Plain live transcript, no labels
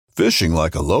Fishing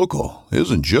like a local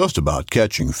isn't just about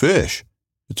catching fish.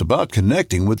 It's about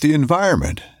connecting with the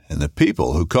environment and the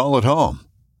people who call it home.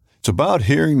 It's about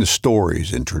hearing the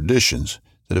stories and traditions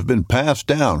that have been passed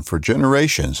down for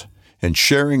generations and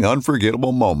sharing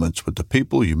unforgettable moments with the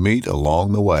people you meet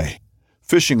along the way.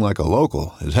 Fishing like a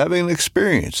local is having an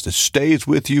experience that stays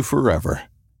with you forever.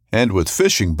 And with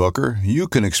Fishing Booker, you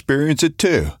can experience it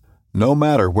too, no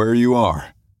matter where you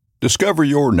are. Discover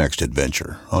your next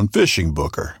adventure on Fishing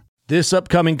Booker. This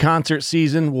upcoming concert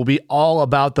season will be all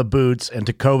about the boots, and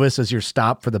Tecovas is your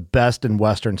stop for the best in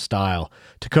Western style.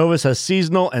 Tecovas has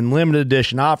seasonal and limited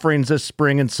edition offerings this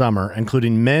spring and summer,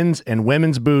 including men's and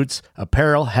women's boots,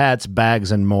 apparel, hats,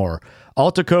 bags, and more.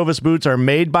 All Tecovas boots are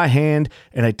made by hand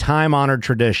in a time-honored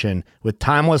tradition with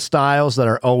timeless styles that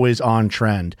are always on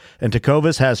trend. And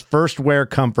Tecovas has first wear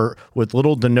comfort with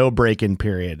little to no break-in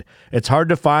period. It's hard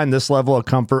to find this level of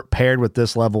comfort paired with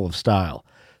this level of style.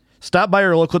 Stop by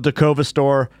your local Tecovas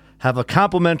store, have a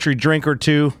complimentary drink or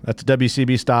two, that's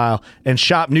WCB style, and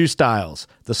shop new styles.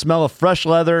 The smell of fresh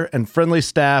leather and friendly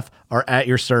staff are at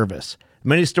your service.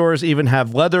 Many stores even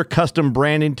have leather custom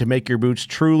branding to make your boots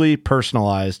truly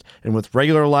personalized. And with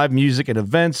regular live music and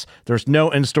events, there's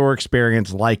no in-store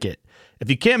experience like it.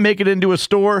 If you can't make it into a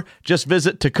store, just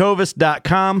visit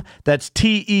tecovas.com. That's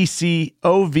TECOVAS.com.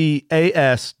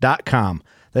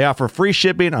 They offer free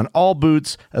shipping on all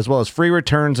boots, as well as free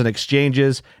returns and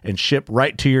exchanges, and ship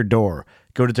right to your door.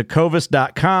 Go to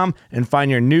tecovas.com and find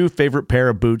your new favorite pair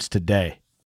of boots today.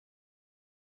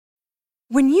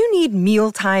 When you need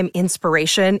mealtime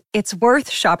inspiration, it's worth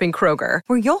shopping Kroger,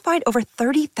 where you'll find over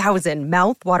 30,000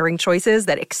 mouth-watering choices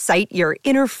that excite your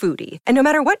inner foodie. And no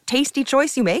matter what tasty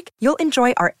choice you make, you'll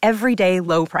enjoy our everyday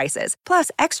low prices, plus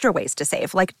extra ways to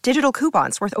save, like digital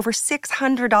coupons worth over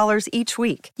 $600 each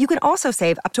week. You can also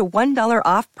save up to $1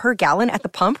 off per gallon at the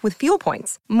pump with fuel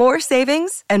points. More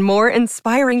savings and more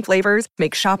inspiring flavors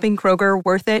make shopping Kroger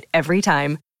worth it every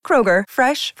time. Kroger,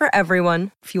 fresh for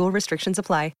everyone. Fuel restrictions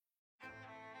apply.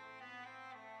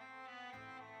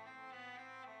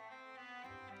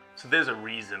 So there's a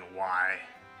reason why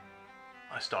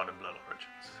I started Blood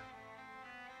Origins.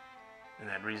 And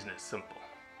that reason is simple.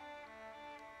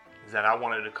 Is that I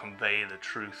wanted to convey the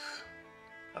truth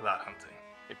about hunting.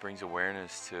 It brings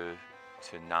awareness to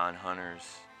non-hunters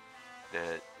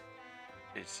that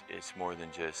it's more than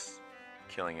just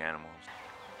killing animals.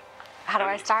 How do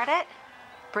I start it?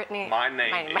 Brittany. My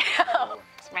name is...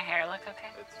 Does my hair look okay?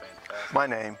 It's fantastic. My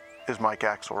name is Mike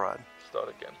Axelrod. Start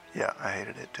again. Yeah, I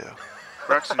hated it too.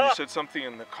 Braxton, you said something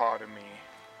in the car to me.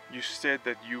 You said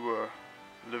that you were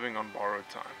living on borrowed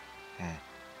time.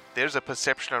 There's a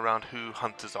perception around who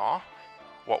hunters are,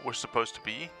 what we're supposed to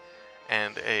be,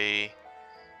 and a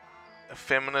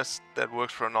feminist that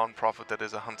works for a non-profit that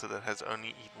is a hunter that has only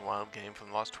eaten wild game for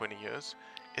the last 20 years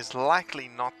is likely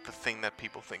not the thing that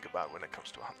people think about when it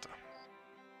comes to a hunter.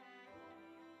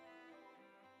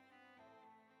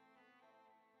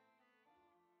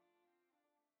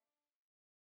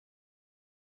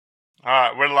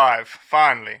 Alright, we're live.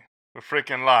 Finally. We're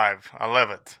freaking live. I love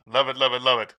it. Love it, love it,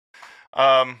 love it.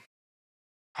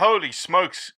 Holy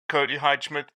smokes, Cody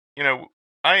Heitschmidt. You know,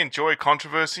 I enjoy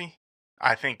controversy.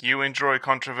 I think you enjoy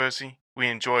controversy. We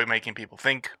enjoy making people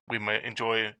think. We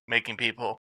enjoy making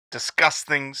people discuss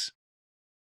things.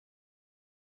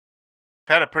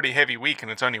 I've had a pretty heavy week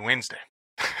and it's only Wednesday.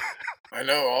 I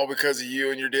know, all because of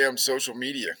you and your damn social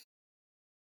media.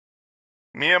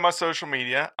 Me and my social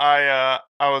media. I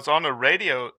was on a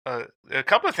radio, a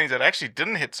couple of things that actually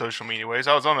didn't hit social media waves.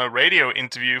 I was on a radio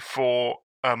interview for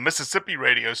a Mississippi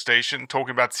radio station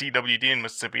talking about CWD in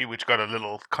Mississippi, which got a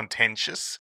little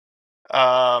contentious.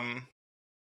 Then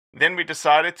we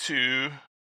decided to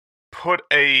put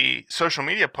a social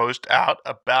media post out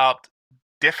about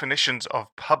definitions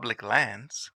of public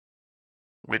lands,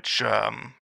 which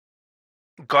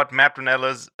got Matt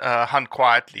Rinella's Hunt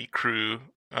Quietly crew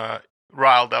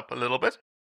riled up a little bit.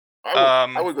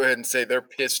 I would go ahead and say they're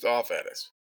pissed off at us.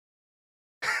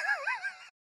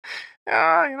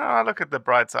 Yeah, you know, I look at the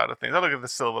bright side of things. I look at the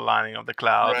silver lining of the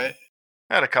cloud. Right.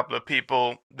 I had a couple of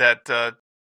people that,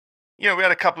 we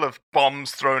had a couple of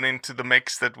bombs thrown into the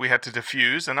mix that we had to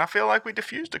defuse, and I feel like we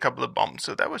defused a couple of bombs,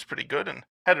 so that was pretty good, and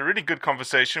had a really good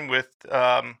conversation with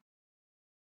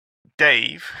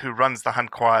Dave, who runs the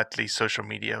Hunt Quietly social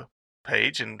media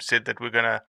page, and said that we're going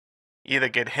to either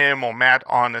get him or Matt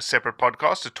on a separate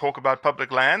podcast to talk about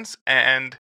public lands,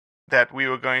 and that we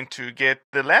were going to get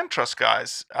the Land Trust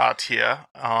guys out here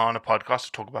on a podcast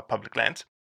to talk about public lands.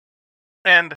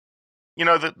 And, you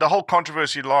know, the whole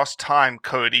controversy last time,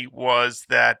 Cody, was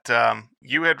that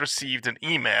you had received an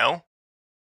email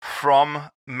from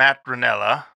Matt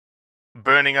Rinella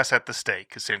burning us at the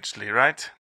stake, essentially, right?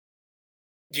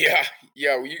 Yeah.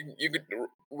 Well, you could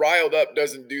riled up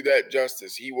doesn't do that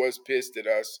justice. He was pissed at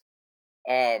us.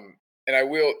 And I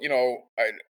will,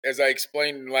 as I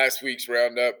explained in last week's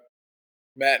roundup,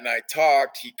 Matt and I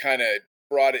talked. He kind of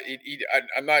brought it.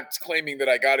 I'm not claiming that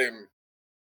I got him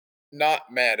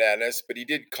not mad at us, but he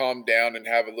did calm down and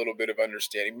have a little bit of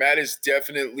understanding. Matt is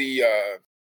definitely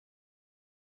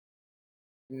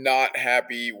not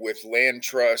happy with Land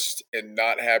Trust and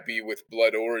not happy with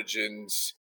Blood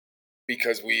Origins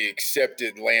because we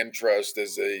accepted Land Trust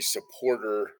as a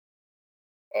supporter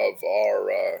of our.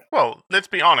 Well, let's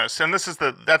be honest, and this is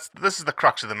the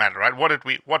crux of the matter, right?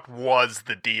 What was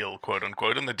the deal, quote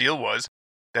unquote? And the deal was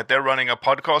that they're running a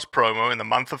podcast promo in the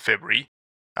month of February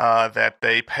that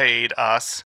they paid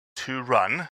us to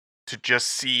run to just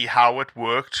see how it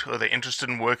worked. Are they interested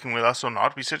in working with us or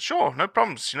not? We said, sure, no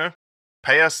problems.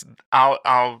 Pay us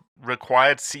our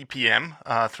required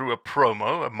CPM through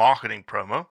a marketing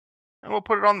promo, and we'll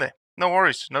put it on there. No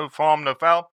worries, no harm, no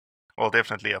foul. Well,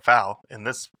 definitely a foul in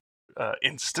this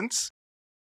instance.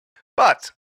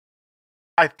 But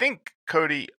I think,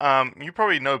 Cody, you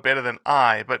probably know better than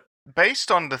I, but based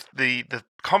on the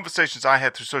conversations I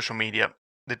had through social media,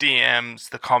 the DMs,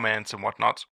 the comments, and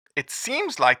whatnot, it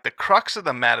seems like the crux of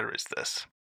the matter is this: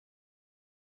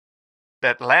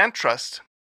 that Land Trust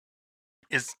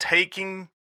is taking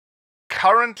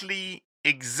currently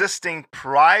existing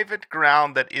private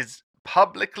ground that is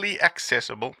publicly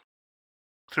accessible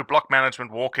through block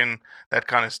management, walk-in, that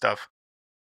kind of stuff,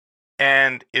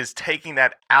 and is taking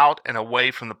that out and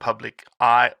away from the public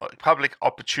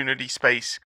opportunity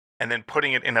space, and then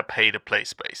putting it in a pay-to-play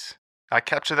space. I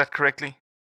capture that correctly?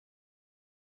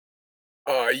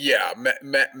 Yeah.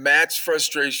 Matt's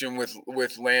frustration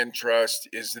with Land Trust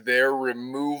is their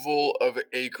removal of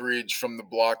acreage from the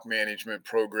block management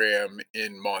program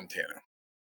in Montana.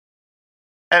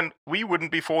 And we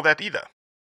wouldn't be for that either.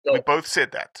 No. We both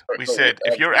said that. We No, said,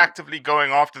 if you're absolutely. actively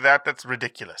going after that, that's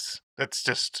ridiculous. That's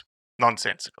just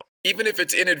nonsensical. Even if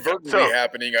it's inadvertently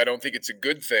happening, I don't think it's a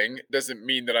good thing. Doesn't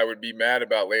mean that I would be mad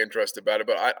about Land Trust about it,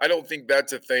 but I don't think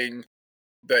that's a thing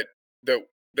that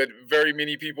very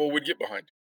many people would get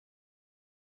behind.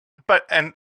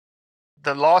 And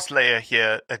the last layer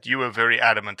here that you were very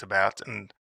adamant about,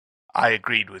 and I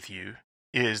agreed with you,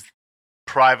 is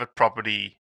private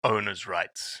property owners'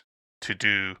 rights to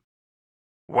do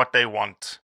what they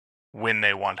want, when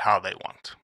they want, how they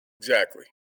want. Exactly.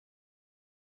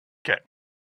 Okay.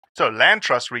 So Land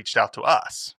Trust reached out to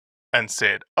us and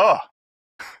said,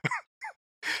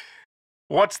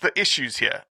 what's the issues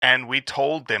here? And we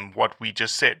told them what we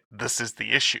just said. This is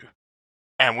the issue.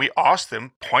 And we asked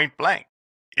them point blank,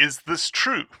 is this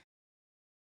true?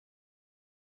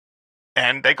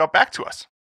 And they got back to us.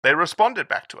 They responded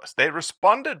back to us. They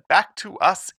responded back to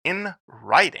us in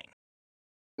writing.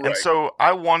 Right. And so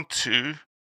I want to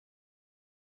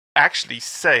actually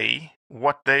say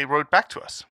what they wrote back to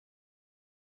us.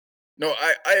 No,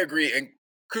 I agree. And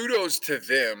kudos to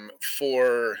them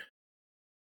for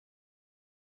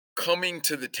coming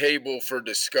to the table for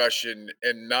discussion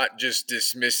and not just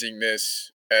dismissing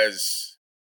this as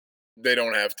they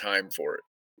don't have time for it,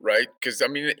 right? Because I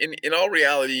mean, in all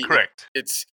reality, correct.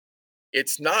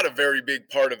 It's not a very big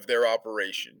part of their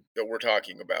operation that we're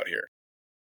talking about here.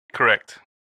 Correct.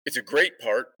 It's a great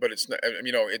part, but it's not. I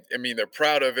mean, they're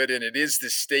proud of it, and it is the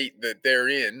state that they're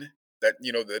in,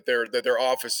 that their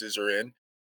offices are in.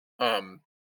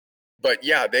 But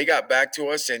yeah, they got back to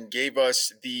us and gave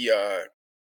us the.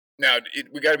 Now,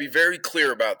 we got to be very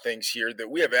clear about things here, that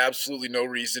we have absolutely no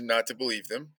reason not to believe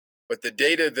them. But the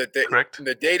data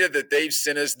that they've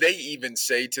sent us, they even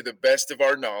say, to the best of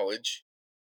our knowledge,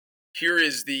 here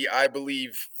is the, I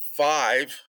believe,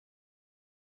 5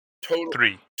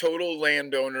 total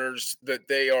landowners that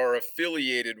they are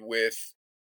affiliated with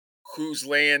whose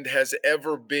land has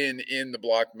ever been in the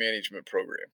block management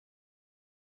program.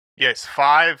 Yes,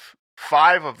 5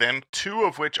 of them, 2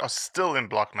 of which are still in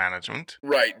block management.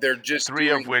 Right, they're just 3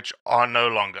 of which are no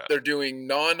longer. They're doing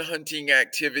non-hunting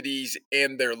activities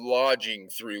and they're lodging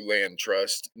through Land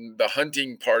Trust. The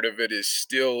hunting part of it is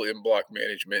still in block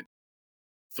management.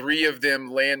 3 of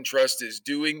them, Land Trust is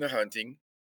doing the hunting.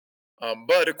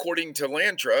 But according to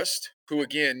Land Trust, who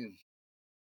again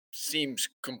seems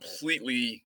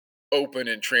completely open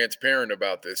and transparent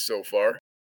about this so far,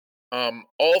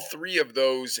 all 3 of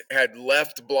those had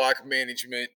left block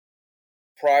management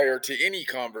prior to any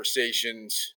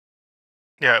conversations.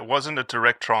 Yeah, it wasn't a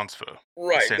direct transfer,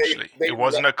 right? Essentially, it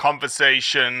wasn't a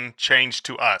conversation changed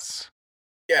to us.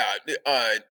 Yeah,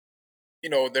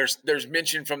 there's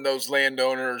mention from those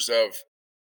landowners of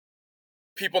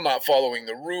people not following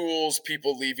the rules,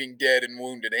 people leaving dead and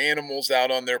wounded animals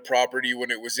out on their property when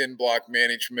it was in block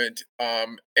management.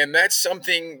 And that's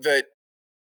something that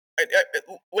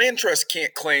land trust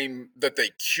can't claim that they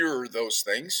cure those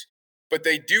things, but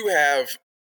they do have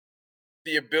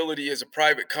the ability as a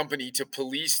private company to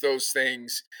police those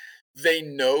things. They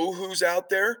know who's out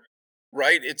there,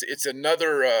 right? It's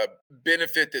another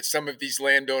benefit that some of these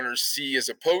landowners see as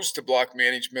opposed to block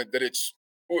management, that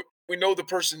we know the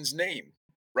person's name,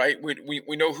 right?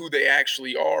 We know who they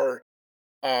actually are.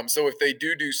 So if they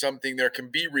do something, there can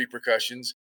be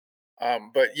repercussions.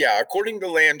 But yeah, according to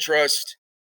land trust,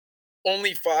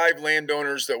 only 5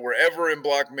 landowners that were ever in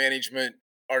block management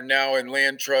are now in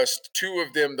land trust. 2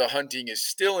 of them, the hunting is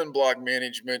still in block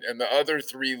management, and the other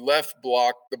 3 left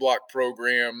the block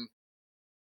program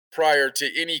prior to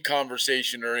any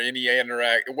conversation or any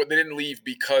interact. They didn't leave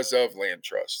because of land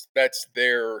trust. That's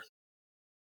their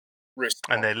risk.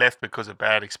 And they left because of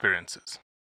bad experiences.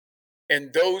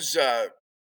 And those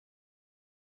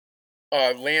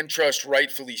land trust,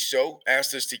 rightfully so,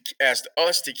 asked us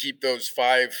to keep those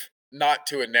 5, not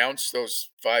to announce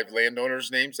those 5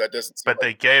 landowners' names. That doesn't seem But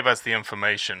they gave us the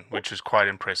information, which is quite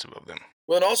impressive of them.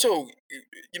 well, and also,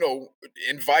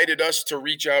 invited us to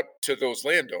reach out to those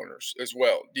landowners as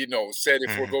well. Said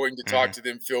if we're going to talk to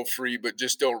them, feel free, but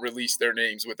just don't release their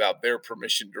names without their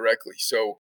permission directly.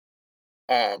 So,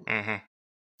 I'm going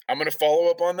to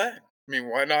follow up on that. I mean,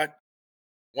 why not?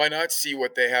 Why not see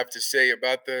what they have to say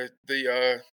about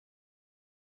the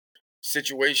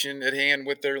situation at hand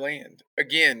with their land?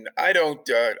 Again, I don't.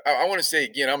 I want to say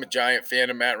again, I'm a giant fan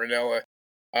of Matt Ranella.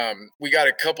 We got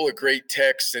a couple of great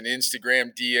texts and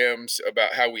Instagram DMs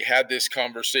about how we had this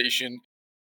conversation.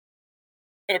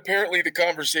 And apparently the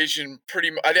conversation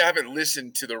I haven't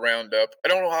listened to the Roundup. I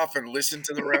don't often listen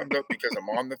to the Roundup because I'm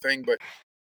on the thing, but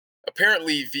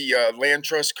apparently the land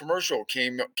trust commercial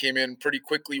came in pretty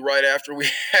quickly right after we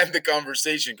had the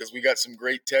conversation, because we got some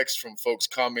great texts from folks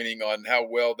commenting on how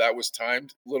well that was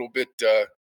timed. A little bit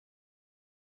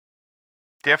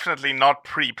definitely not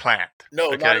pre-planned.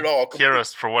 No, not at all. Hear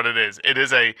us for what it is. It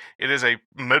is a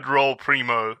mid-roll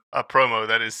promo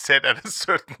that is set at a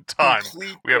certain time.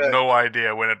 We have no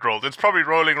idea when it rolls. It's probably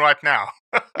rolling right now.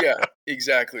 Yeah,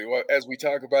 exactly. Well, as we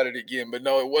talk about it again, but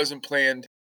no, it wasn't planned.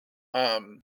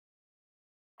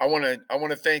 I want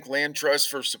to thank Land Trust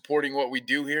for supporting what we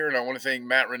do here, and I want to thank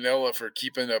Matt Ranella for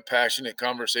keeping a passionate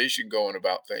conversation going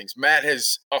about things. Matt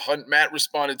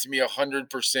responded to me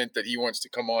 100% that he wants to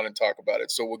come on and talk about it,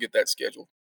 so we'll get that scheduled.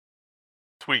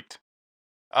 Sweet.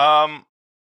 One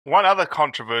other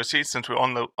controversy, since we're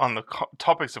on the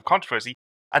topics of controversy,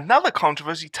 another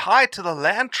controversy tied to the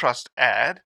Land Trust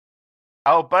ad.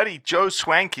 Our buddy Joe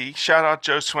Swanky, shout out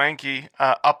Joe Swanky,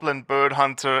 upland bird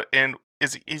hunter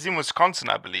he's in Wisconsin,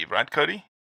 I believe, right, Cody?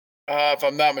 If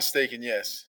I'm not mistaken,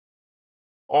 yes.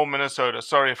 Or Minnesota.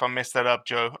 Sorry if I messed that up,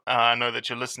 Joe. I know that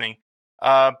you're listening.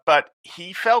 But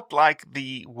he felt like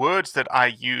the words that I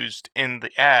used in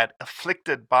the ad,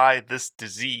 afflicted by this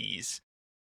disease,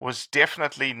 was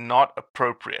definitely not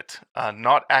appropriate.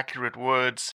 Not accurate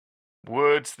words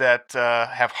that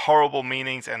have horrible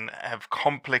meanings and have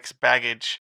complex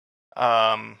baggage.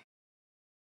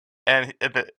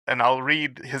 And I'll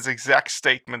read his exact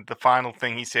statement, the final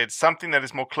thing he said. Something that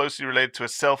is more closely related to a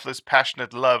selfless,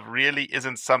 passionate love really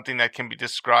isn't something that can be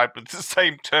described with the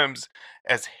same terms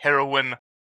as heroin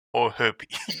or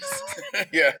herpes.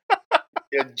 Yeah.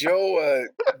 Joe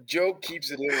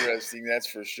keeps it interesting, that's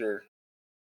for sure.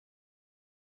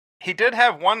 He did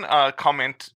have one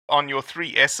comment on your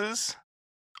 3 S's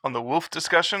on the wolf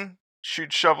discussion: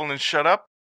 shoot, shovel, and shut up.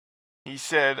 He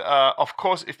said, of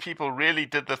course, if people really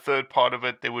did the third part of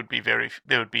it, there would be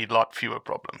a lot fewer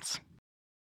problems.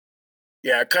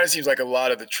 Yeah, it kind of seems like a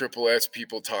lot of the Triple S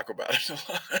people talk about it a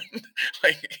lot.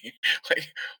 like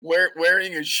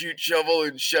wearing a shoot, shovel,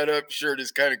 and shut up shirt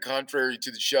is kind of contrary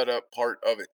to the shut up part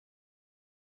of it.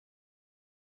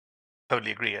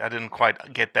 Totally agree. I didn't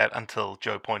quite get that until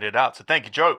Joe pointed it out. So thank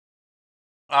you, Joe.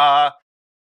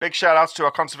 Big shout outs to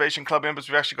our Conservation Club members.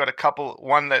 We've actually got a couple.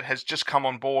 One that has just come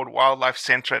on board, Wildlife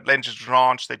Center at Legends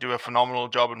Ranch. They do a phenomenal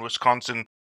job in Wisconsin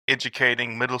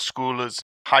educating middle schoolers,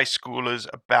 high schoolers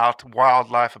about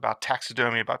wildlife, about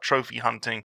taxidermy, about trophy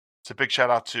hunting. So big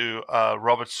shout out to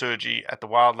Robert Sergi at the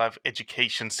Wildlife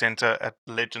Education Center at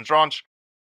Legends Ranch.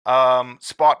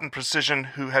 Spartan Precision,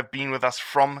 who have been with us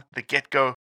from the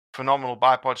get-go. Phenomenal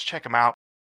bipods. Check them out.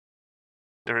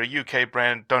 They're a UK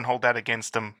brand, don't hold that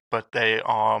against them, but they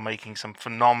are making some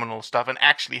phenomenal stuff and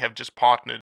actually have just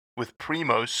partnered with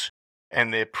Primos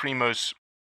and their Primos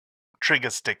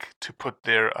trigger stick to put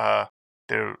their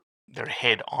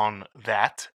head on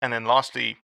that. And then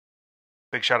lastly,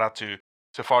 big shout out to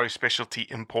Safari Specialty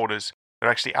Importers. They're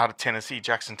actually out of Tennessee,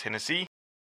 Jackson, Tennessee.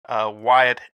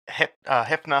 Wyatt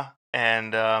Hefner,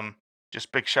 and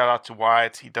just big shout out to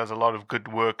Wyatt. He does a lot of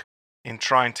good work in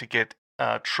trying to get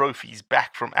trophies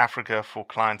back from Africa for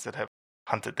clients that have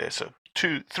hunted there. So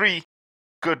 3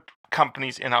 good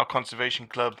companies in our conservation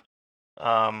club.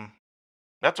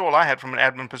 That's all I had from an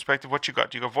admin perspective. What you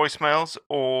got? You got voicemails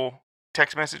or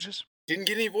text messages? Didn't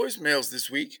get any voicemails this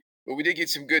week, but we did get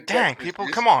some good Dang, text people,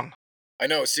 messages. come on. I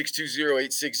know,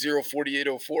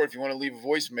 620-860-4804 if you want to leave a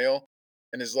voicemail.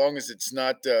 And as long as it's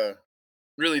not,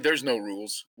 really, there's no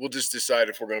rules. We'll just decide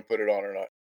if we're going to put it on or not.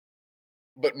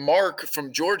 But Mark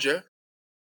from Georgia.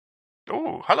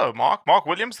 Oh, hello, Mark. Mark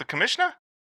Williams, the commissioner?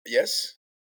 Yes.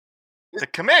 The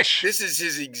commish. This is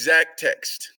his exact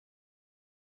text.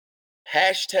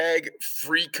 Hashtag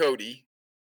free Cody.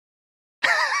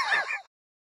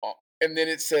 And then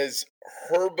it says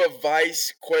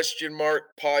herbavice ?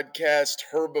 Podcast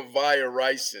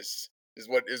herbaviorisis is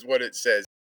what it says.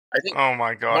 I think. Oh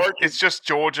my God! It's just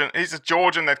Georgian. He's a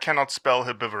Georgian that cannot spell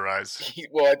herbivorize.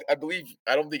 I believe.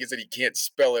 I don't think it's that he can't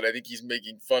spell it. I think he's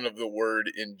making fun of the word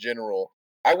in general.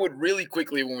 I would really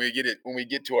quickly when we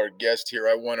get to our guest here.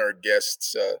 I want our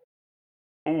guests.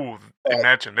 Ooh,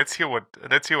 imagine. Let's hear what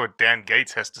Dan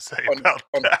Gates has to say about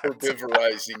on that.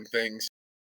 herbivorizing things.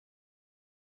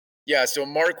 Yeah, so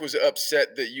Mark was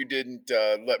upset that you didn't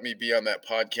let me be on that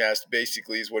podcast,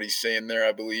 basically, is what he's saying there,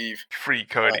 I believe. Free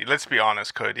Cody. Let's be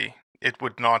honest, Cody. It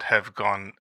would not have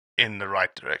gone in the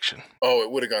right direction. Oh,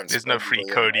 it would have gone. There's no free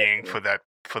codying for that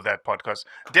podcast.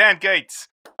 Dan Gates,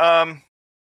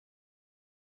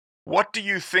 what do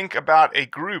you think about a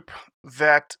group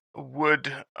that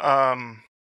would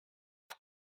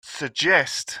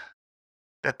suggest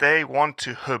that they want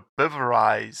to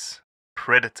herbivorize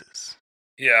predators?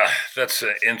 Yeah, that's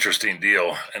an interesting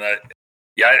deal. And I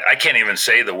can't even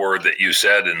say the word that you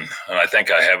said, and I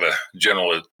think I have a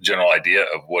general idea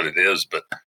of what it is, but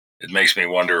it makes me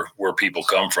wonder where people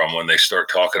come from when they start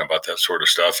talking about that sort of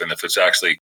stuff, and if it's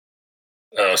actually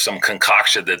some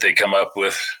concoction that they come up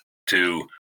with to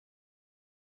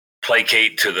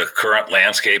placate to the current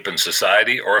landscape and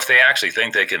society, or if they actually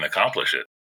think they can accomplish it.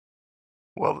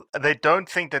 Well, they don't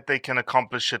think that they can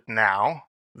accomplish it now.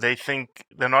 They think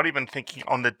they're not even thinking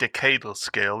on the decadal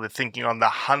scale. They're thinking on the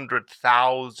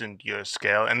 100,000-year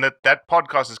scale. And that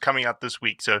podcast is coming out this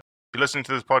week. So if you're listening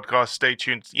to this podcast, stay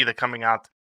tuned. It's either coming out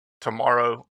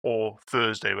tomorrow or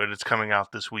Thursday, but it's coming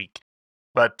out this week.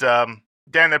 But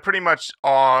Dan, they pretty much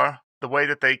are, the way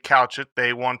that they couch it,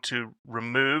 they want to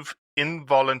remove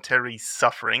involuntary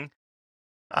suffering.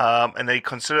 And they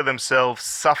consider themselves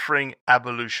suffering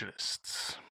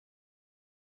abolitionists.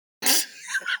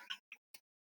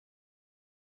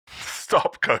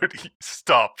 Stop, Cody.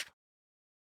 Stop.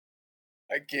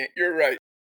 I can't. You're right.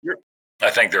 I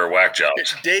think they're whack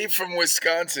jobs. Dave from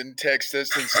Wisconsin texted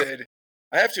us and said,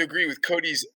 I have to agree with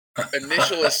Cody's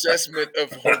initial assessment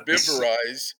of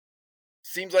herbivorize.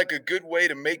 Seems like a good way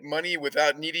to make money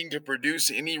without needing to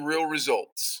produce any real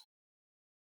results.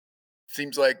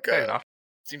 Seems like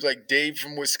Dave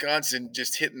from Wisconsin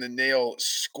just hitting the nail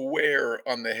square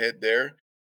on the head there.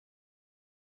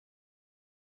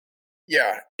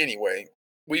 Yeah, anyway,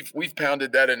 we've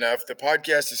pounded that enough. The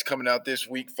podcast is coming out this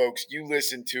week, folks. You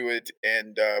listen to it,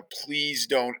 and please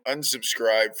don't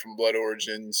unsubscribe from Blood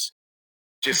Origins.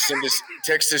 Just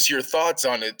text us your thoughts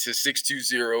on it to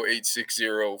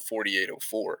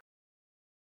 620-860-4804.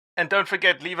 And don't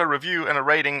forget, leave a review and a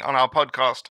rating on our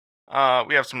podcast.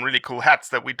 We have some really cool hats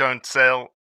that we don't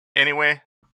sell anywhere.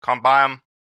 Can't buy them,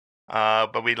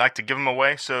 but we'd like to give them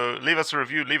away. So leave us a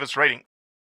review, leave us a rating.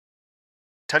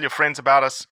 Tell your friends about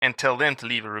us and tell them to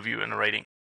leave a review and a rating.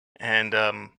 And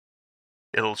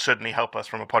it'll certainly help us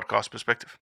from a podcast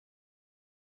perspective.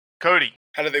 Cody.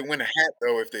 How do they win a hat,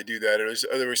 though, if they do that? Are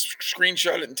they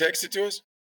screenshot it and text it to us?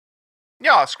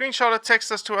 Yeah, screenshot it,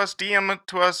 text us to us, DM it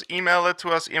to us, email it to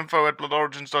us,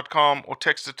 info@bloodorigins.com, or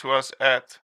text it to us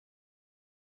at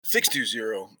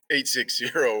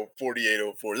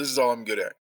 620-860-4804. This is all I'm good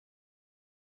at.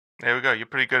 There we go. You're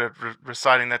pretty good at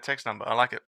reciting that text number. I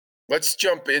like it. Let's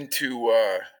jump into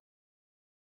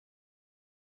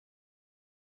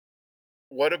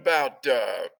what about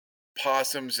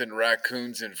possums and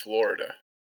raccoons in Florida?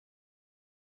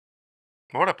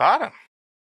 What about them?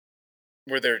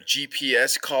 Where they're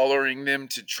GPS collaring them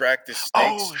to track the snakes.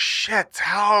 Oh, shit.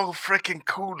 How freaking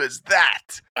cool is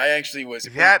that? I actually was...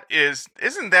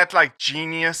 Isn't that like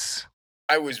genius?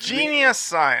 Genius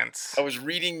science. I was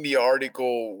reading the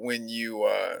article when you...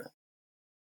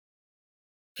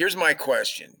 Here's my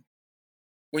question: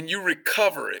 when you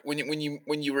recover it, when you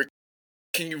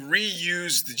Can you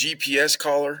reuse the GPS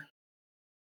collar?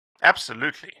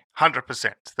 Absolutely,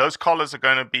 100%. Those collars are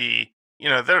going to be,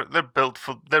 they're built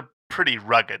they're pretty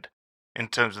rugged in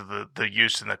terms of the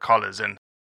use in the collars. And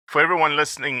for everyone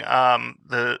listening,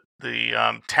 the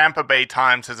Tampa Bay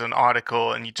Times has an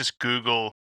article, and you just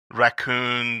Google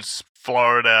raccoons,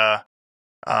 Florida,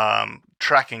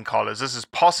 tracking collars. This is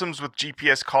possums with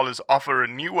GPS collars offer a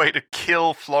new way to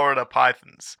kill Florida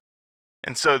pythons.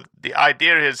 And so the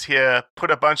idea is here, put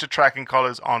a bunch of tracking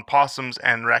collars on possums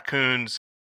and raccoons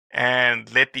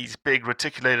and let these big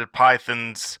reticulated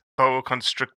pythons, boa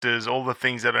constrictors, all the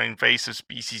things that are invasive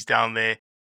species down there,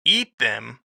 eat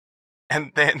them.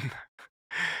 And then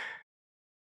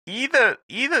either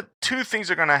two things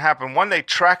are going to happen. One, they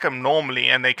track them normally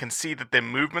and they can see that their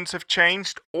movements have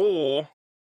changed, or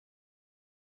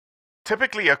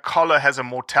typically a collar has a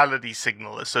mortality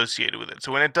signal associated with it.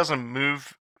 So when it doesn't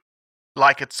move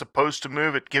like it's supposed to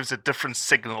move, it gives a different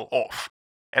signal off.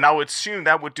 And I would assume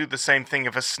that would do the same thing.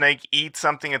 If a snake eats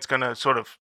something, it's going to sort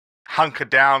of hunker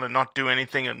down and not do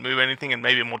anything and move anything, and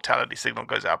maybe a mortality signal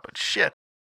goes out. But shit,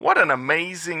 what an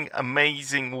amazing,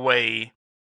 amazing way.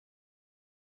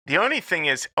 The only thing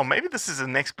is, maybe this is the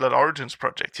next Blood Origins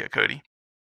project here, Cody.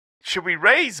 Should we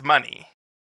raise money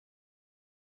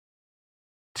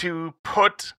to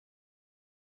put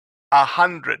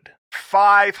 500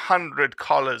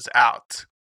 collars out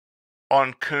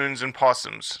on coons and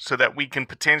possums so that we can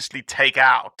potentially take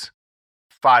out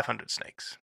 500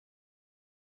 snakes?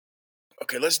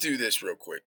 Okay, let's do this real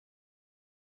quick.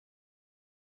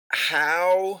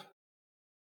 How,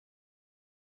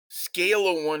 scale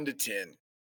of 1 to 10,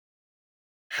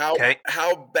 how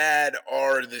bad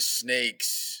are the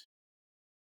snakes?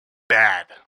 Bad.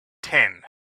 10.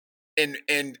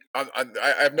 And I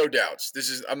have no doubts.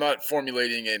 I'm not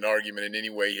formulating an argument in any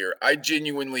way here. I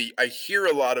hear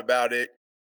a lot about it.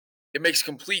 It makes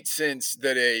complete sense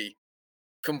that a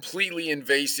completely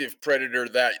invasive predator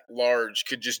that large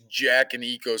could just jack an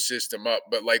ecosystem up.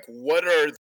 But like, what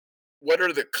are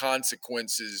the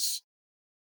consequences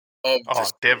of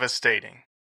this? Devastating.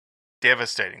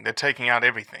 Devastating. They're taking out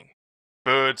everything.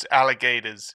 Birds,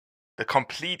 alligators, the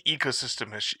complete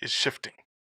ecosystem is shifting.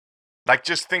 Like,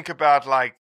 just think about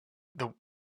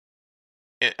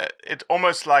it's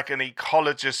almost like an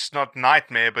ecologist's not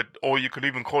nightmare, or you could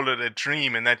even call it a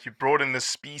dream, in that you brought in this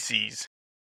species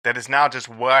that is now just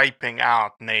wiping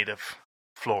out native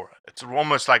flora. It's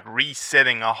almost like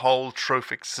resetting a whole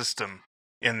trophic system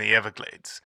in the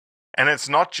Everglades. And it's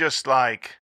not just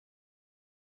like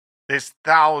there's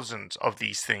thousands of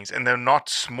these things, and they're not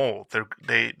small.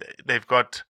 They've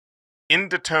got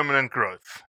indeterminate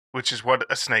growth, which is what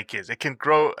a snake is. It can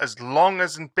grow as long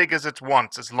as and big as it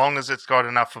wants, as long as it's got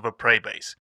enough of a prey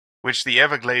base, which the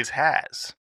Everglades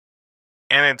has.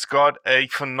 And it's got a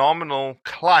phenomenal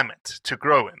climate to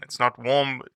grow in. It's not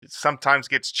warm. It sometimes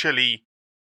gets chilly.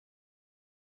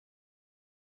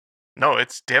 No,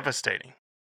 it's devastating.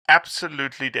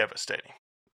 Absolutely devastating.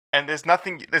 And there's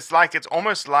nothing, it's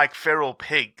almost like feral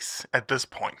pigs at this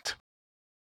point.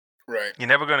 Right. You're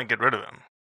never going to get rid of them.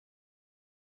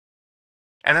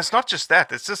 And it's not just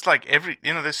that. It's just like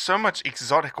there's so much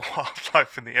exotic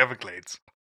wildlife in the Everglades.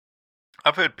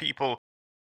 I've heard people,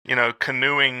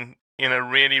 canoeing in a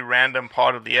really random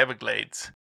part of the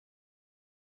Everglades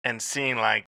and seeing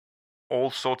like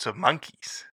all sorts of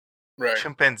monkeys, right,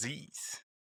 chimpanzees.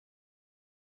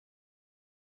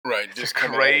 Right, just a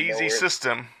crazy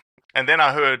system. And then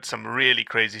I heard some really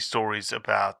crazy stories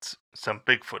about some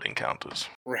Bigfoot encounters.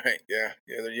 Right, yeah.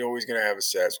 You're always going to have a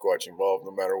Sasquatch involved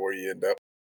no matter where you end up.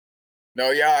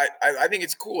 No, yeah, I think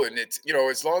it's cool. And it's,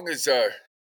 as long as,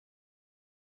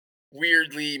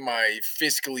 weirdly, my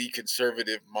fiscally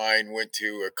conservative mind went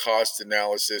to a cost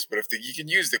analysis. But if you can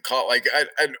use the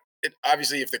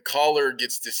obviously, if the collar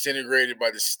gets disintegrated by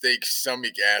the snake's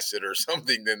stomach acid or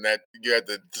something, then that you had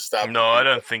to stop. No, I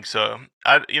don't think so.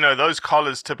 Those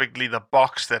collars, typically the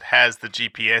box that has the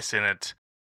GPS in it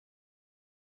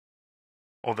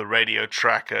or the radio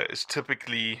tracker is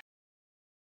typically,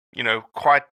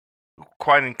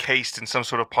 quite encased in some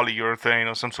sort of polyurethane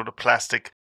or some sort of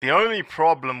plastic. The only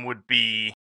problem would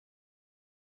be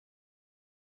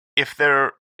if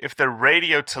they're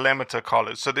radio telemeter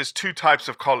collars. So there's two types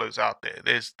of collars out there.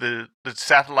 There's the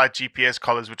satellite GPS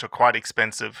collars, which are quite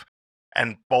expensive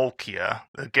and bulkier.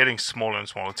 They're getting smaller and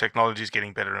smaller. Technology is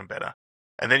getting better and better.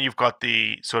 And then you've got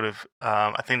the sort of,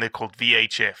 I think they're called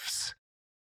VHFs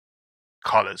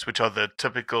collars, which are the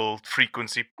typical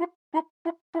frequency whoop, whoop,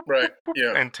 whoop, whoop, right, whoop, whoop,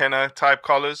 yeah, antenna type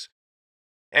collars.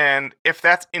 And if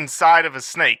that's inside of a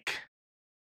snake,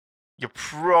 you're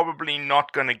probably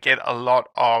not going to get a lot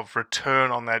of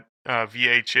return on that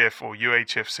VHF or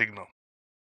UHF signal.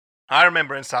 I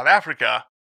remember in South Africa.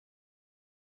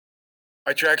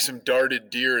 I tracked some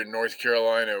darted deer in North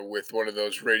Carolina with one of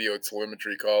those radio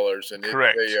telemetry collars, and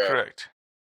Correct.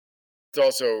 It's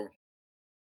also,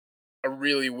 I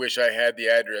really wish I had the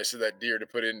address of that deer to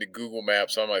put into Google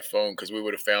Maps on my phone, because we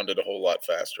would have found it a whole lot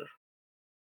faster.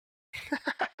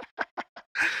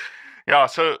 Yeah,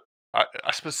 so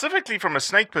specifically from a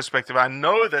snake perspective, I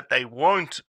know that they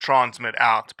won't transmit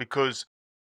out, because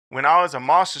when I was a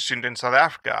master student in South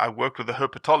Africa, I worked with a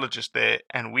herpetologist there,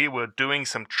 and we were doing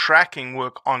some tracking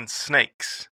work on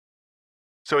snakes.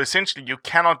 So essentially, you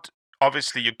cannot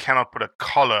put a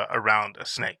collar around a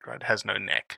snake, right? It has no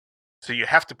neck. So you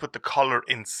have to put the collar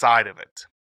inside of it.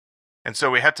 And so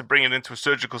we had to bring it into a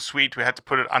surgical suite. We had to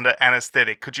put it under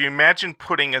anesthetic. Could you imagine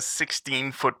putting a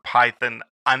 16-foot python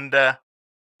under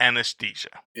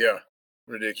anesthesia? Yeah,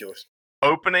 ridiculous.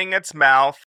 Opening its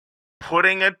mouth,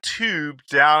 putting a tube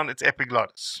down its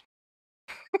epiglottis.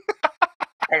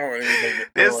 I don't want anything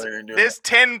to There's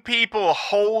 10 people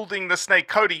holding the snake.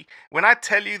 Cody, when I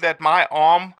tell you that my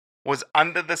arm was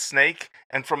under the snake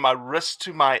and from my wrist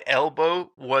to my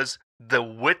elbow was the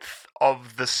width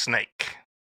of the snake.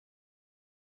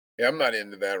 Yeah, I'm not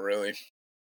into that, really.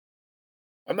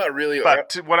 I'm not really.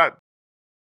 But I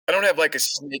don't have like a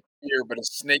snake fear, but a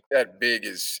snake that big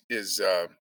is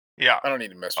yeah. I don't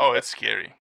need to mess with Oh, that. it's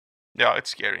scary. Yeah,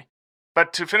 it's scary.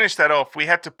 But to finish that off, we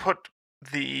had to put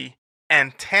the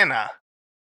antenna,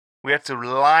 we had to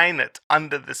line it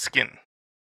under the skin.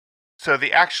 So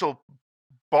the actual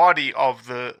body of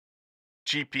the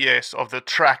GPS, of the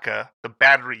tracker, the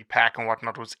battery pack and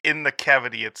whatnot, was in the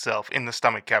cavity itself, in the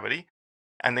stomach cavity.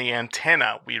 And the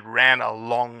antenna, we ran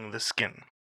along the skin.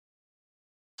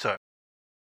 So.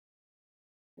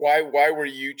 Why were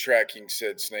you tracking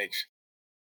said snakes?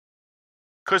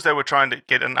 Because they were trying to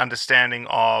get an understanding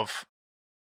of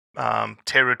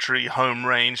territory, home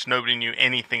range. Nobody knew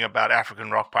anything about African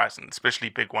rock python, especially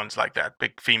big ones like that,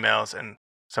 big females and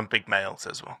some big males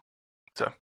as well.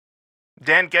 So,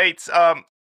 Dan Gates,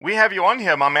 we have you on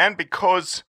here, my man,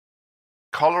 because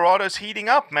Colorado's heating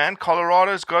up, man.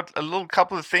 Colorado's got a little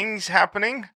couple of things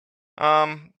happening.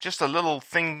 Just a little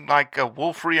thing like a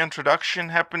wolf reintroduction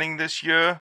happening this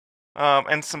year,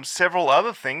 and several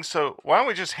other things. So why don't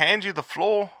we just hand you the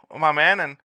floor, my man,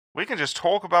 and we can just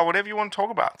talk about whatever you want to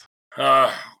talk about.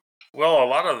 Well, a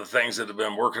lot of the things that have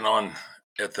been working on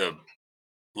at the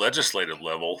legislative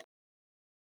level,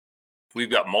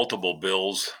 we've got multiple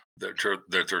bills that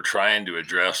they're trying to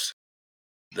address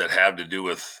that have to do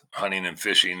with hunting and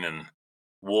fishing and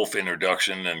wolf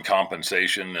introduction and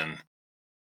compensation and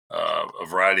a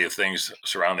variety of things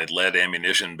surrounding lead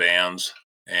ammunition bans.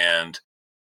 And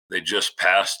they just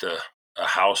passed a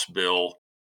House bill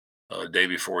day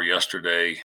before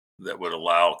yesterday that would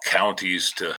allow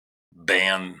counties to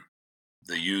ban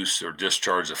the use or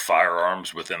discharge of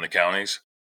firearms within the counties.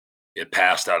 It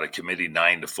passed out of committee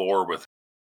 9-4 with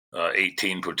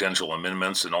 18 potential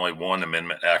amendments, and only one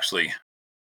amendment actually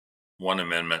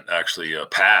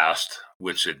passed,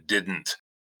 which it didn't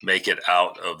make it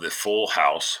out of the full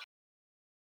House,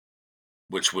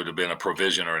 which would have been a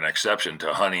provision or an exception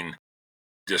to hunting,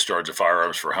 discharge of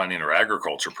firearms for hunting or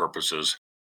agriculture purposes.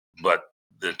 But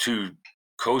the two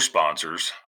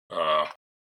co-sponsors,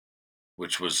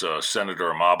 which was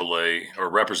Senator Amabile, or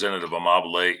Representative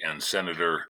Amabile, and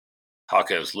Senator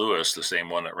Jaquez Lewis, the same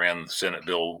one that ran Senate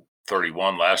Bill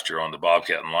 31 last year on the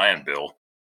Bobcat and Lion bill.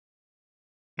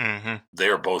 Mm-hmm. They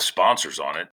are both sponsors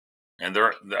on it. And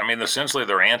essentially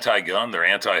they're anti-gun, they're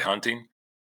anti-hunting.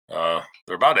 They're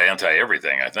about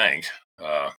anti-everything, I think.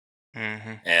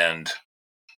 And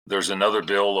there's another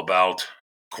bill about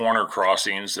corner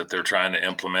crossings that they're trying to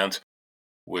implement,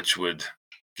 which would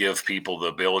give people the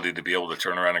ability to be able to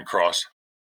turn around and cross.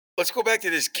 Let's go back to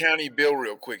this county bill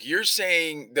real quick. You're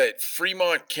saying that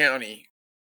Fremont County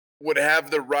would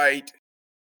have the right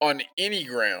on any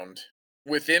ground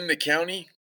within the county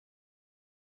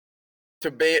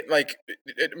to ban,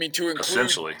 to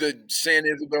include the San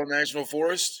Isabel National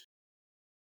Forest?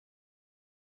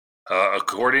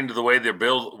 According to the way their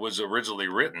bill was originally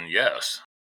written, yes.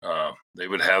 They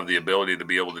would have the ability to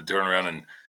be able to turn around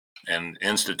and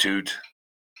institute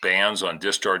bans on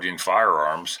discharging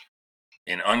firearms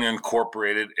in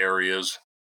unincorporated areas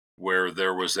where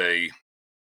there was a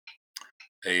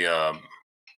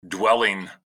dwelling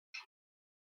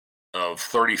of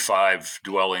 35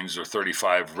 dwellings or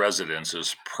 35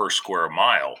 residences per square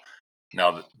mile.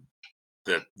 Now,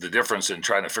 the difference in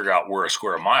trying to figure out where a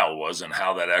square mile was and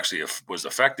how that actually was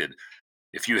affected,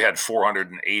 if you had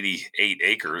 488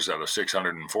 acres out of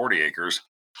 640 acres,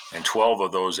 and 12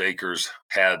 of those acres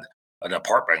had an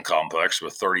apartment complex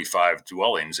with 35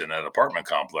 dwellings in that apartment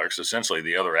complex, essentially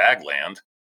the other ag land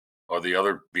or the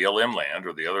other BLM land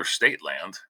or the other state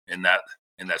land in that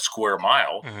square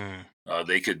mile,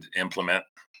 they could implement,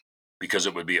 because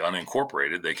it would be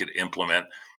unincorporated, they could implement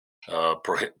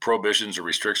prohibitions or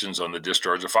restrictions on the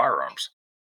discharge of firearms.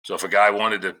 So if a guy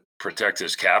wanted to protect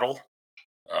his cattle,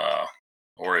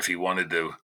 or if he wanted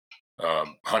to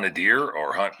hunt a deer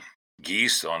or hunt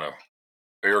geese on a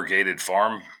irrigated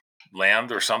farm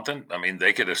land or something, I mean,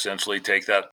 they could essentially take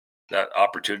that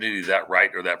opportunity, that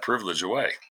right, or that privilege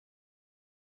away.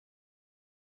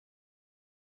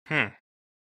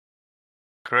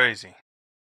 Crazy.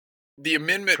 The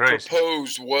amendment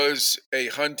proposed was a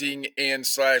hunting and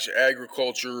 /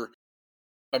 agriculture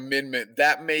amendment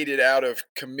that made it out of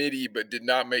committee, but did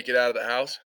not make it out of the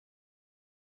House.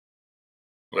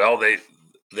 Well,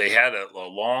 they had a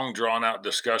long, drawn out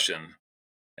discussion,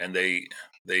 and it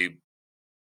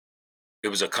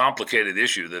was a complicated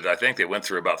issue that I think they went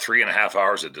through about 3.5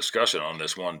 hours of discussion on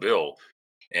this one bill.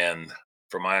 And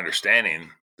from my understanding,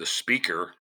 the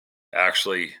speaker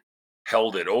actually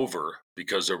held it over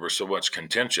because there was so much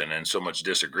contention and so much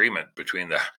disagreement between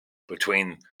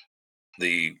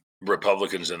the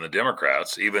Republicans and the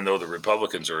Democrats, even though the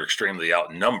Republicans are extremely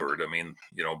outnumbered. I mean,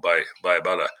 by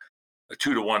about a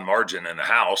 2-to-1 margin in the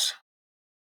House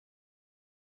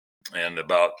and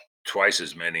about twice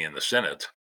as many in the Senate.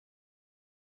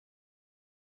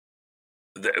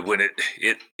 When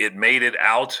it made it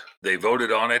out, they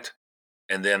voted on it,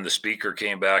 and then the speaker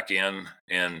came back in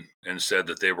and said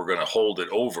that they were going to hold it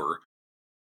over,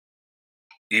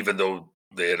 even though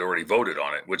they had already voted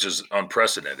on it, which is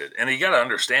unprecedented. And you got to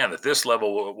understand, at this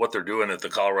level, what they're doing at the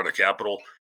Colorado Capitol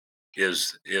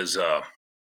is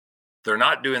they're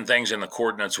not doing things in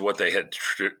accordance with what they had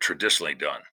traditionally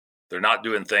done. They're not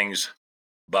doing things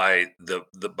by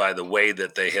the way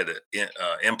that they had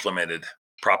implemented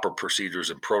proper procedures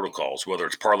and protocols, whether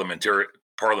it's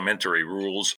parliamentary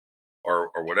rules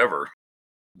or whatever.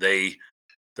 They're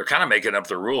kind of making up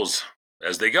the rules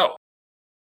as they go.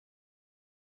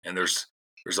 And there's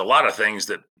a lot of things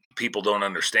that people don't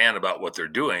understand about what they're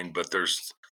doing, but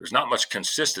there's not much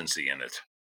consistency in it.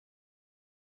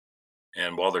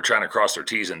 And while they're trying to cross their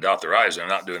T's and dot their I's, they're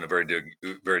not doing a very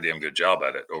damn good job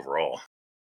at it overall.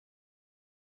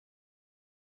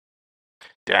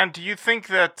 Dan, do you think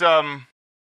that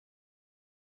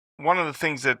one of the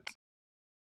things that...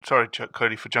 Sorry,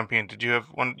 Cody, for jumping in. Did you have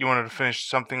one? You wanted to finish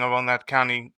something on that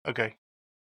county? Okay.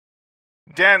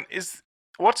 Dan,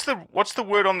 what's the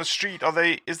word on the street?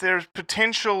 Is there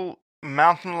potential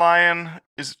mountain lion?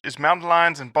 Is mountain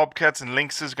lions and bobcats and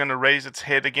lynxes going to raise its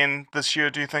head again this year,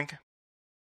 do you think?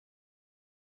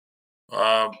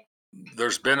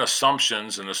 There's been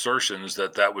assumptions and assertions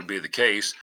that would be the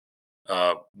case.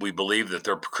 We believe that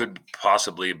there could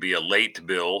possibly be a late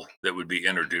bill that would be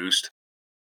introduced,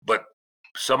 but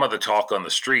some of the talk on the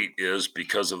street is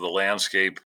because of the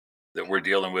landscape that we're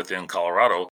dealing with in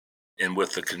Colorado, and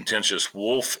with the contentious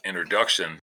wolf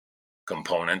introduction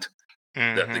component,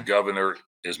 that the governor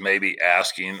is maybe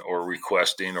asking or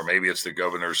requesting, or maybe it's the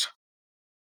governor's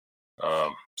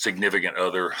significant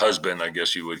other, husband, I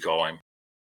guess you would call him,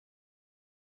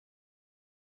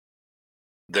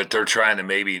 that they're trying to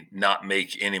maybe not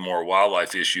make any more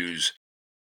wildlife issues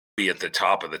be at the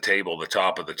top of the table, the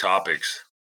top of the topics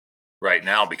right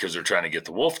now, because they're trying to get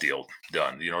the wolf deal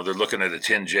done. They're looking at a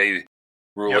 10J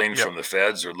ruling from the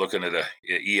feds. They're looking at a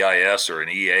EIS or an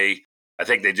EA. I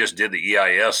think they just did the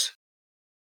EIS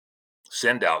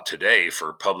send out today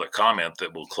for public comment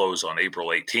that will close on April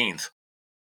 18th.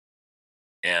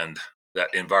 And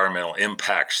that environmental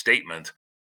impact statement,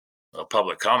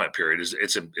 public comment period,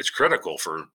 it's critical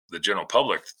for the general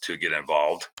public to get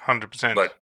involved. 100%.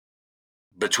 But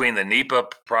between the NEPA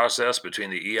process, between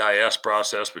the EIS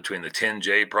process, between the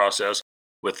 10J process,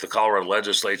 with the Colorado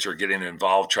legislature getting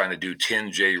involved trying to do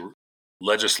 10J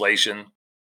legislation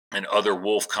and other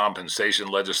wolf compensation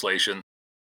legislation,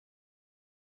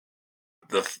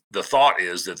 the thought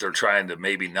is that they're trying to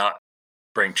maybe not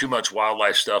bring too much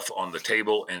wildlife stuff on the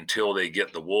table until they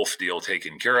get the wolf deal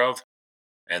taken care of,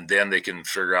 and then they can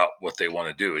figure out what they want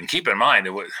to do. And keep in mind,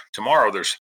 tomorrow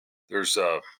there's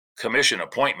commission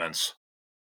appointments,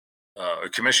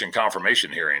 commission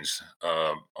confirmation hearings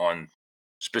on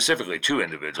specifically 2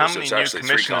 individuals. How many it's new actually 3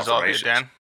 commissioners are there,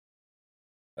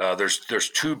 Dan? There's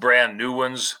 2 brand new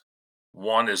ones.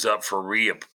 One is up for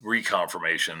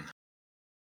reconfirmation.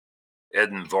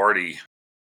 Eden Vardy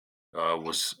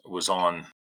was on.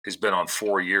 He's been on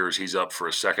 4 years. He's up for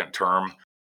a second term.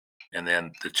 And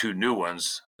then the 2 new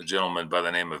ones, a gentleman by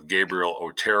the name of Gabriel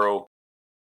Otero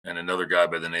and another guy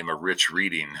by the name of Rich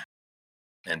Reading.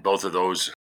 And both of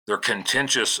those, they're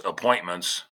contentious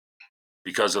appointments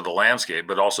because of the landscape,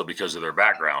 but also because of their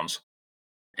backgrounds.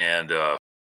 And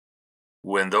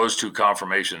when those two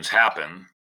confirmations happen,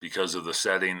 because of the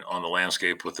setting on the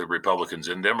landscape with the Republicans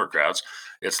and Democrats,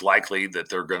 it's likely that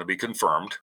they're going to be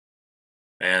confirmed.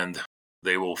 And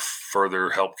they will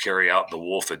further help carry out the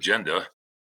Wolf agenda,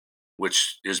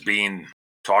 which is being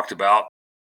talked about,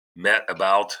 met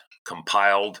about,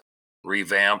 compiled,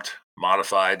 revamped,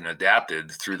 modified, and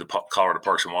adapted through the Colorado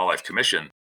Parks and Wildlife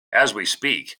Commission as we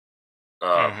speak.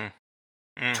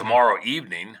 Tomorrow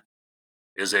evening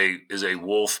is a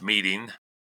Wolf meeting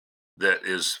that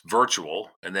is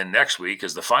virtual, and then next week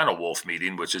is the final Wolf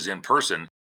meeting, which is in person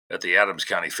at the Adams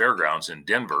County Fairgrounds in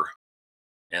Denver,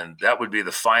 and that would be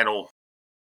the final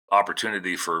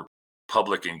opportunity for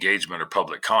public engagement or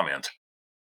public comment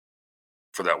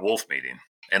for that Wolf meeting.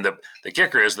 And the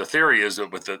kicker is, the theory is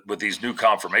that with these new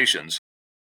confirmations,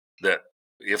 that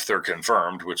if they're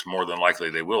confirmed, which more than likely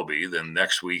they will be, then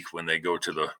next week when they go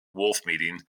to the Wolf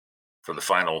meeting for the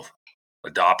final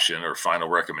adoption or final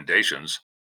recommendations,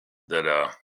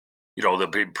 that they'll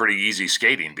be pretty easy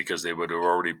skating because they would have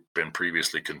already been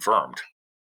previously confirmed.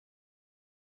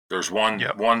 There's one of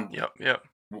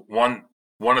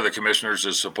the commissioners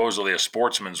is supposedly a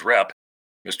sportsman's rep,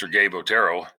 Mr. Gabe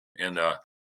Otero, and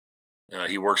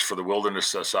he works for the Wilderness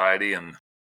Society, and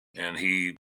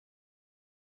he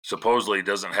supposedly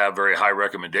doesn't have very high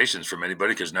recommendations from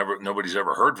anybody because nobody's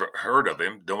ever heard of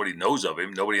him. Nobody knows of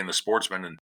him. Nobody in the sportsmen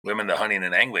and women, the hunting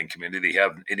and angling community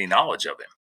have any knowledge of him.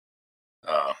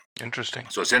 Interesting.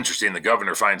 So it's interesting the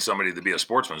governor finds somebody to be a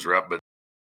sportsman's rep, but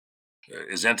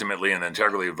as intimately and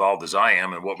integrally involved as I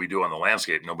am in what we do on the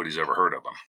landscape, nobody's ever heard of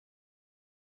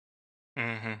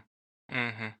him.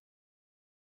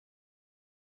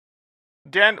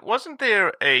 Dan, wasn't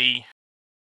there a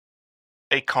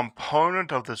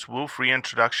component of this wolf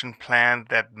reintroduction plan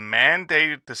that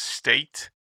mandated the state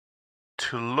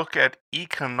to look at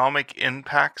economic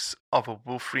impacts of a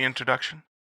wolf reintroduction?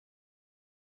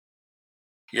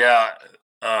 Yeah,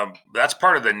 that's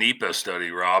part of the NEPA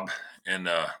study, Rob, and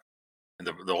the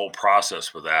whole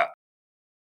process with that.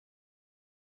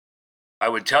 I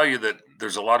would tell you that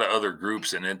there's a lot of other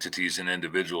groups and entities and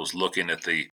individuals looking at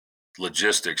the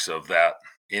logistics of that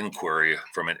inquiry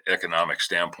from an economic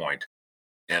standpoint.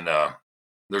 And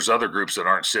there's other groups that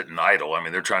aren't sitting idle. I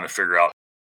mean, they're trying to figure out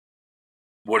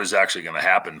what is actually going to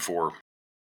happen for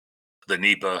the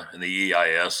NEPA and the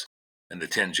EIS and the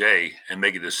 10J, and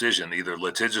make a decision either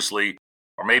litigiously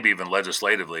or maybe even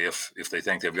legislatively if they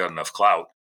think they've got enough clout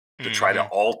to try to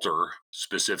alter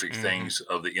specific things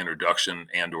of the introduction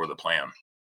and or the plan.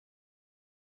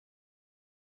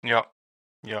 Yeah.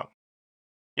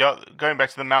 Going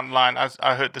back to the mountain lion,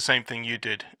 I heard the same thing you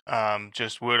did.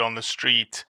 Just word on the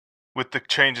street with the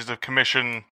changes of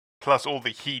commission plus all the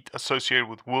heat associated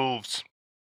with wolves,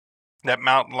 that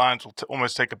mountain lions will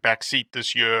almost take a back seat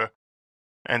this year,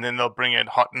 and then they'll bring it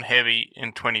hot and heavy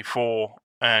in 24.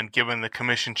 And given the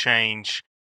commission change,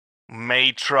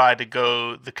 may try to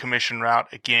go the commission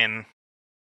route again,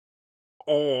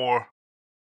 or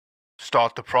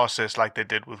start the process like they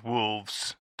did with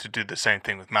wolves to do the same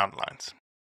thing with mountain lions.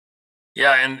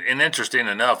 Yeah, and interesting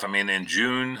enough, I mean, in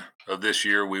June of this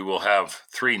year, we will have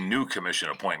 3 new commission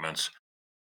appointments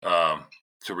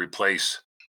to replace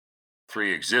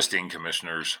 3 existing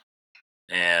commissioners.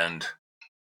 And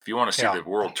if you want to see the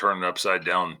world turn upside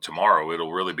down tomorrow,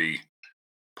 it'll really be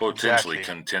potentially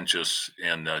contentious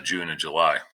in June and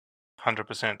July.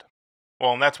 100%.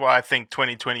 Well, and that's why I think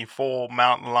 2024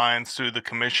 mountain lions through the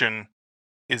commission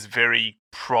is very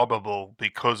probable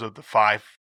because of the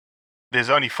 5. There's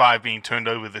only 5 being turned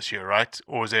over this year, right?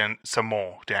 Or is there some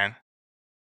more, Dan?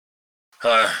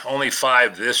 Only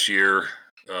 5 this year.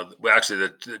 Well, actually,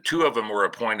 the 2 of them were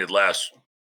appointed last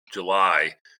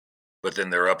July, but then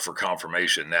they're up for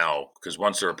confirmation now, because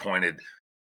once they're appointed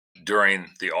during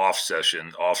the off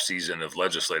season of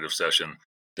legislative session,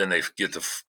 then they get to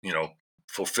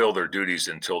fulfill their duties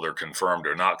until they're confirmed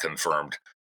or not confirmed.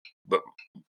 But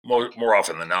more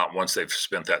often than not, once they've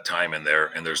spent that time in there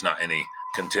and there's not any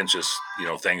contentious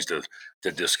things to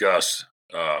discuss,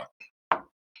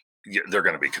 they're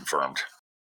going to be confirmed.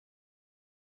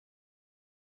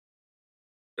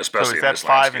 Especially so is that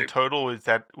 5 in total?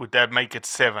 Would that make it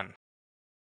 7?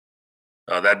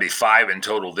 That'd be 5 in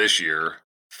total this year,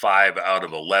 5 out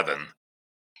of 11,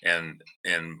 and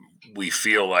we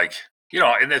feel like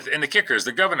and the kicker is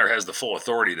the governor has the full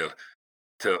authority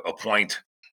to appoint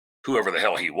whoever the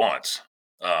hell he wants.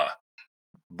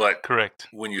 But correct,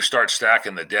 when you start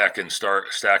stacking the deck and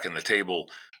start stacking the table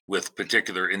with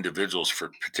particular individuals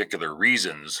for particular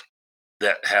reasons,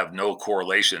 that have no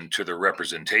correlation to their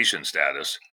representation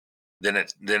status, then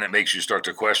it makes you start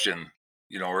to question,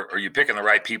 are you picking the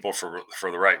right people for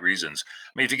the right reasons?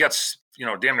 I mean, if you got,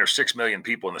 damn near 6 million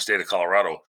people in the state of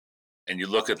Colorado, and you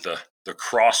look at the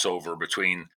crossover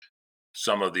between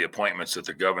some of the appointments that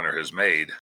the governor has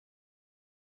made,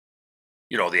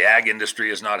 the ag industry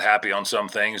is not happy on some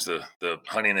things. The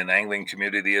hunting and angling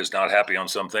community is not happy on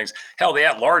some things. Hell, the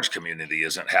at-large community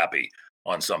isn't happy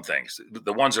on some things.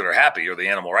 The ones that are happy are the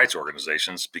animal rights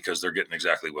organizations because they're getting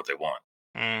exactly what they want.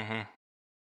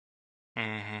 Mm-hmm.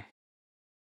 Mm-hmm.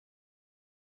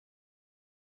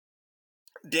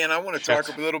 Dan, I want to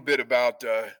talk a little bit about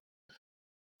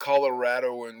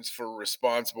Coloradoans for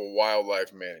responsible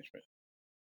wildlife management.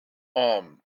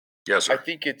 Yes, sir. I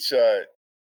think it's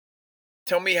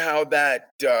tell me how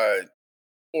that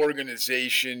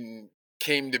organization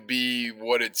came to be,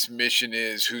 what its mission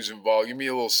is, who's involved. Give me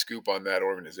a little scoop on that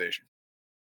organization.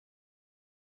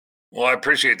 Well, I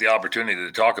appreciate the opportunity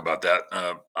to talk about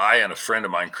that. I and a friend of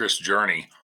mine, Chris Journey,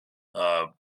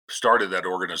 started that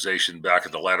organization back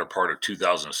at the latter part of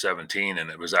 2017, and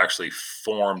it was actually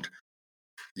formed,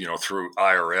 through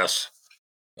IRS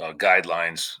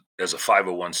guidelines as a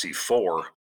 501c4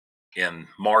 in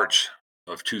March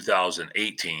of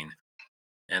 2018.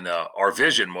 And our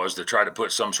vision was to try to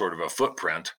put some sort of a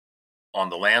footprint on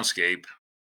the landscape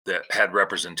that had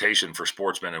representation for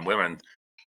sportsmen and women,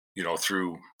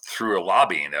 through a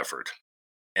lobbying effort.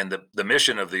 And the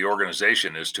mission of the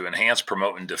organization is to enhance,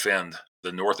 promote, and defend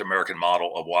the North American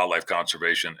model of wildlife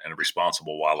conservation and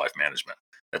responsible wildlife management.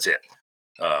 That's it.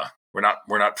 We're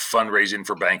not fundraising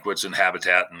for banquets and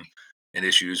habitat and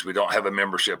issues. We don't have a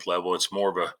membership level. It's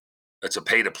more of it's a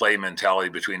pay-to-play mentality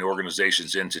between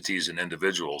organizations, entities, and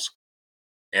individuals.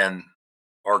 And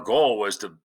our goal was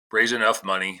to raise enough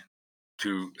money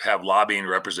to have lobbying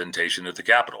representation at the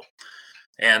Capitol,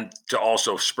 and to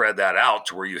also spread that out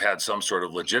to where you had some sort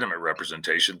of legitimate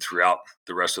representation throughout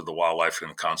the rest of the wildlife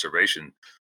and conservation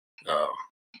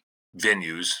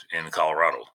venues in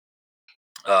Colorado.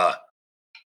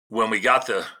 When we got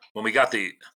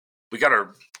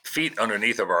our feet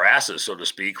underneath of our asses, so to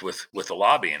speak, with the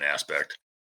lobbying aspect,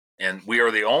 and we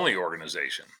are the only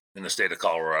organization in the state of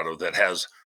Colorado that has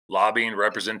lobbying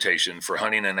representation for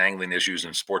hunting and angling issues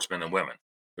and sportsmen and women.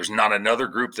 There's not another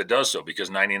group that does so because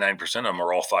 99% of them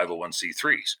are all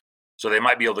 501c3s. So they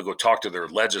might be able to go talk to their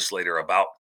legislator about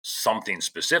something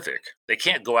specific. They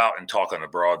can't go out and talk on a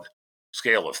broad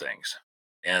scale of things.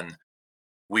 And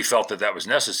we felt that was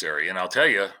necessary. And I'll tell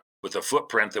you, with the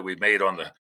footprint that we made on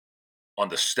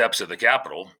the steps of the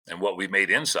Capitol and what we made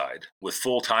inside with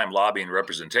full-time lobbying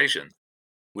representation,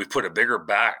 we've put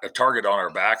a target on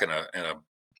our back and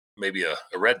maybe a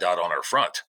red dot on our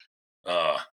front.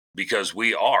 Because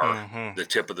we are the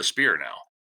tip of the spear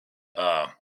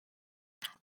now.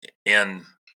 In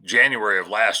January of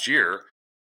last year,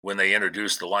 when they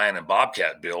introduced the lion and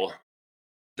bobcat bill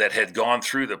that had gone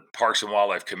through the Parks and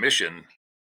Wildlife Commission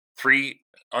 3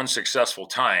 unsuccessful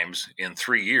times in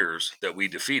 3 years that we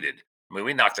defeated. I mean,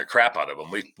 we knocked the crap out of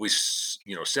them. We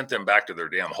sent them back to their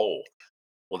damn hole.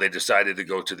 Well, they decided to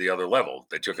go to the other level.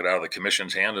 They took it out of the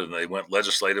commission's hand and they went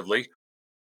legislatively.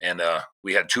 And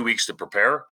we had 2 weeks to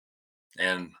prepare.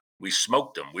 And we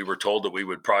smoked them. We were told that we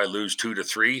would probably lose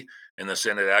 2-3 in the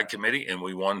Senate Ag Committee, and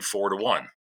we won 4-1.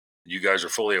 You guys are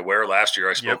fully aware. Last year,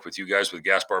 I spoke with you guys with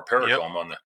Gaspar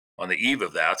Paracombe on the eve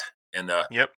of that, and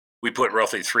we put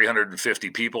roughly 350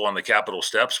 people on the Capitol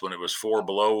steps when it was 4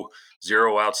 below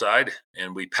zero outside,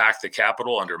 and we packed the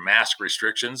Capitol under mask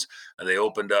restrictions. And they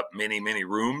opened up many, many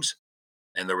rooms,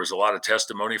 and there was a lot of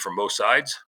testimony from both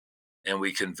sides, and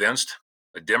we convinced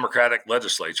a Democratic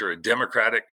legislature, a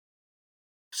Democratic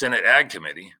Senate Ag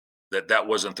Committee, that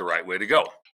wasn't the right way to go.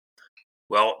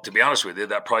 Well, to be honest with you,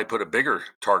 that probably put a bigger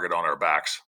target on our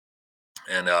backs.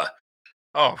 And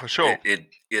for sure,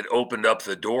 it opened up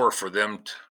the door for them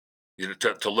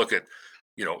to look at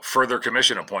further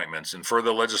commission appointments and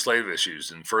further legislative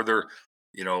issues and further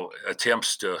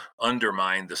attempts to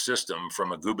undermine the system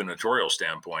from a gubernatorial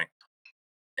standpoint.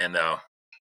 And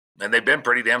they've been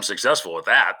pretty damn successful at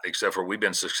that, except for we've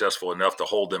been successful enough to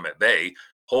hold them at bay.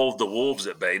 Hold the wolves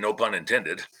at bay, no pun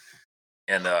intended,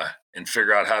 and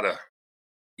figure out how to,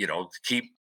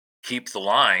 keep the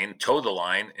line, toe the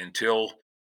line until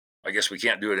I guess we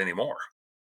can't do it anymore.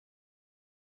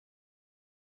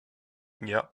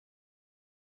 Yep.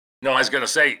 No, I was going to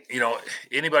say,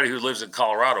 anybody who lives in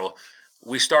Colorado,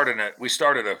 we started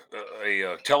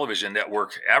a television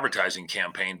network advertising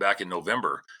campaign back in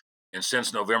November, and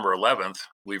since November 11th,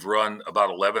 we've run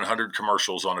about 1,100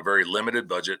 commercials on a very limited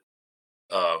budget.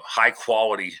 High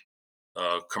quality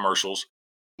commercials.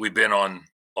 We've been on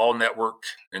all network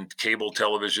and cable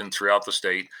television throughout the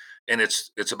state. And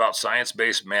it's about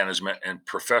science-based management and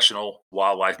professional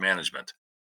wildlife management.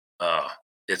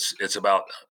 It's about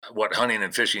what hunting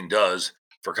and fishing does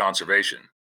for conservation.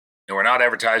 And we're not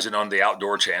advertising on the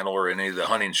Outdoor Channel or any of the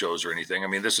hunting shows or anything. I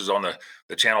mean, this is on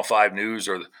the Channel 5 News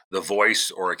or The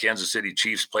Voice or a Kansas City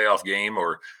Chiefs playoff game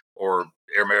or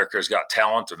Air America's Got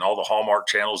Talent and all the Hallmark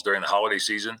channels during the holiday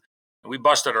season. And we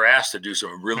busted our ass to do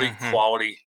some really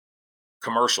quality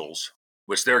commercials,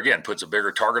 which there again puts a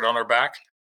bigger target on our back.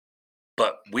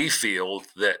 But we feel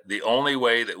that the only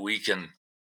way that we can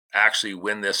actually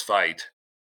win this fight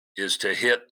is to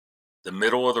hit the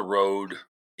middle of the road,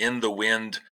 in the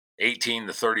wind, 18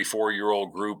 to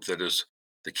 34-year-old group that is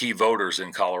the key voters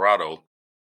in Colorado,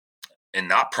 and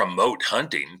not promote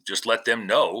hunting. Just let them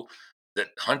know that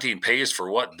hunting pays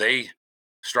for what they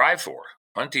strive for.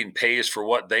 Hunting pays for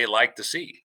what they like to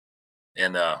see.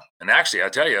 And actually, I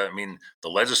tell you, I mean, the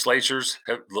legislators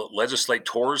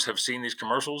have seen these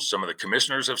commercials. Some of the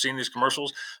commissioners have seen these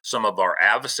commercials. Some of our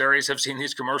adversaries have seen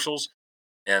these commercials.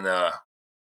 And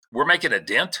we're making a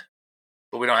dent,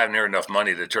 but we don't have near enough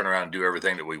money to turn around and do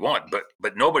everything that we want.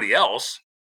 But nobody else,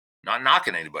 not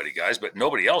knocking anybody, guys, but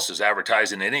nobody else is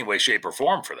advertising in any way, shape, or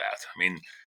form for that. I mean,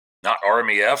 not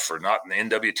RMEF or not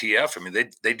NWTF. I mean,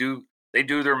 they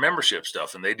do their membership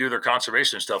stuff and they do their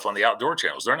conservation stuff on the outdoor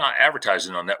channels. They're not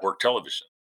advertising on network television.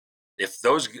 If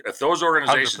those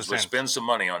organizations 100%. would spend some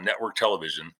money on network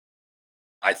television,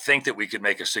 I think that we could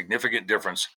make a significant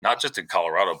difference, not just in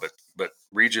Colorado, but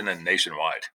region and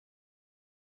nationwide.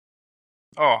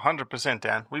 Oh, 100%,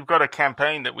 Dan. We've got a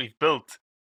campaign that we've built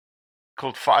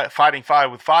called Fighting Fire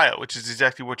with Fire, which is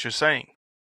exactly what you're saying.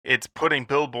 It's putting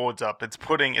billboards up. It's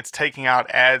taking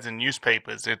out ads in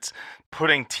newspapers. It's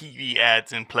putting TV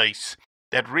ads in place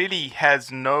that really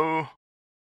has no.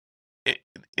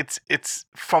 It's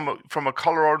from a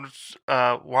Colorado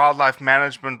Wildlife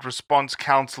Management Response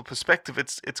Council perspective.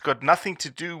 It's got nothing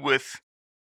to do with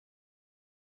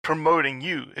promoting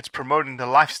you. It's promoting the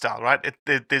lifestyle, right?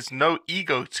 There's no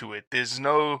ego to it. There's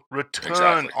no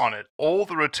return on it. All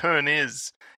the return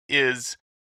is,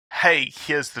 hey,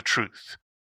 here's the truth.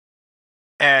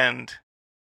 And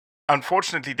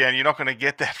unfortunately, Dan, you're not going to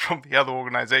get that from the other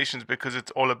organizations because it's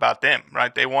all about them,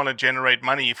 right? They want to generate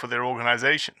money for their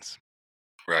organizations.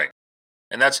 Right.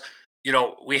 And that's,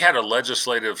 we had a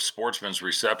legislative sportsman's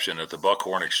reception at the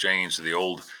Buckhorn Exchange, the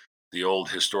old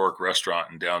historic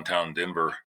restaurant in downtown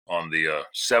Denver on the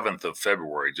 7th of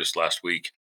February, just last week.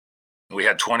 We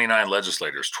had 29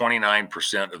 legislators,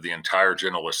 29% of the entire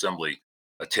General Assembly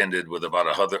attended, with about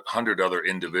 100 other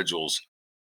individuals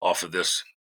off of this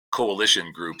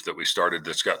coalition group that we started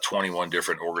that's got 21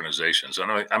 different organizations. I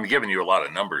know I'm giving you a lot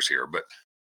of numbers here, but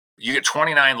you get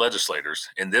 29 legislators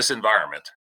in this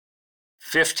environment,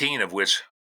 15 of which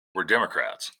were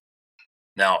Democrats.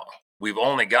 Now, we've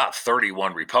only got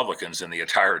 31 Republicans in the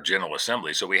entire General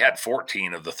Assembly, so we had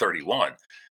 14 of the 31.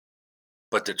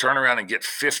 But to turn around and get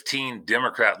 15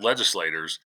 Democrat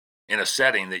legislators in a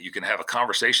setting that you can have a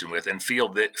conversation with and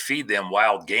feed them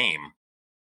wild game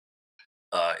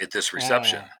at this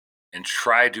reception, and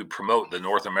try to promote the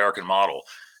North American model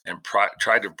and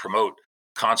try to promote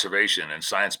conservation and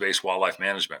science-based wildlife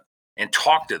management and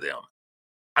talk to them.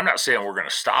 I'm not saying we're going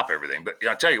to stop everything, but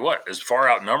I'll tell you what, as far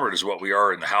outnumbered as what we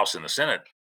are in the House and the Senate,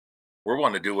 we're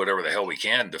wanting to do whatever the hell we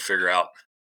can to figure out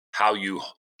how you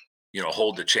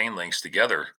hold the chain links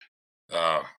together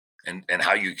and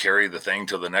how you carry the thing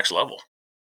to the next level.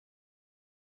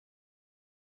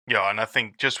 Yeah, and I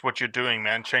think just what you're doing,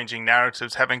 man, changing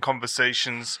narratives, having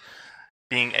conversations,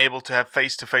 being able to have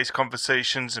face-to-face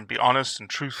conversations and be honest and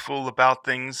truthful about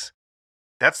things,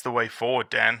 that's the way forward,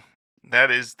 Dan.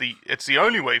 It's the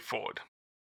only way forward.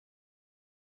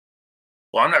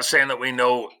 Well, I'm not saying that we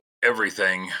know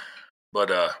everything,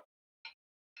 but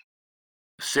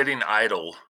sitting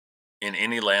idle in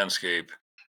any landscape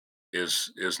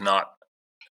is not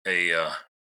a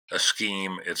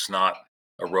scheme. It's not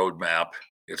a roadmap.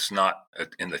 It's not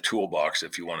in the toolbox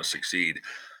if you want to succeed.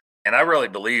 And I really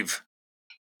believe,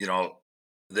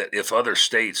 that if other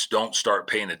states don't start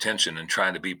paying attention and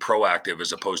trying to be proactive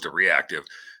as opposed to reactive,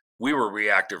 we were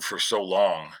reactive for so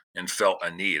long and felt a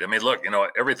need. I mean, look,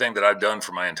 everything that I've done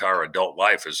for my entire adult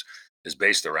life is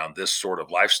based around this sort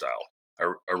of lifestyle.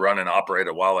 I run and operate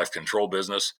a wildlife control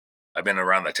business. I've been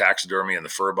around the taxidermy and the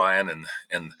fur buying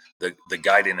and the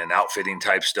guiding and outfitting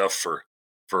type stuff for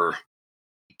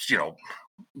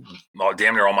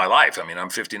damn near all my life. I mean,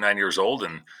 I'm 59 years old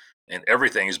and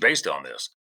everything is based on this.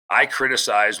 I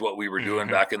criticized what we were doing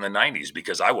back in the 90s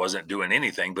because I wasn't doing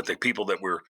anything, but the people that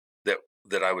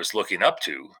I was looking up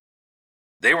to,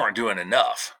 they weren't doing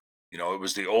enough. It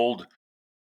was the old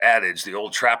adage, the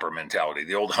old trapper mentality,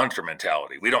 the old hunter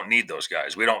mentality. We don't need those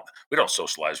guys. We don't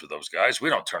socialize with those guys. We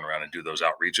don't turn around and do those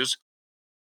outreaches.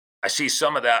 I see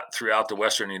some of that throughout the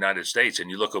Western United States. And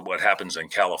you look at what happens in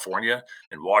California,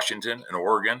 in Washington, in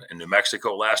Oregon, in New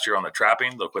Mexico last year on the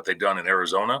trapping. Look what they've done in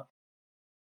Arizona.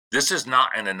 This is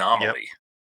not an anomaly. Yep.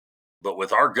 But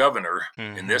with our governor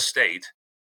in this state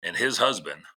and his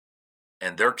husband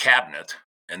and their cabinet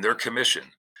and their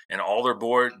commission and all their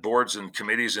boards and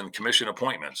committees and commission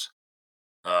appointments,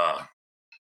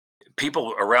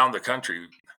 people around the country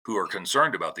who are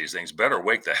concerned about these things better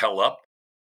wake the hell up,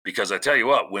 because I tell you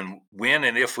what, when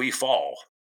and if we fall,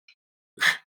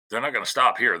 they're not going to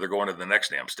stop here. They're going to the next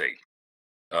damn state.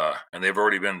 And they've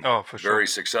already been very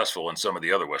successful in some of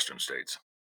the other Western states.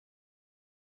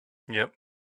 Yep.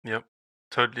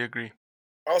 Totally agree.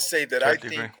 I'll say that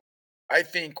I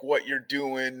think what you're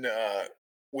doing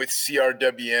with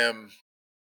CRWM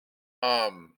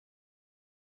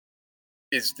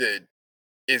is the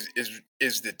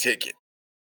ticket,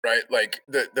 right? Like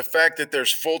the fact that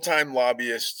there's full-time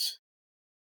lobbyists,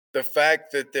 the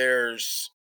fact that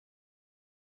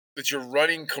you're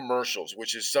running commercials,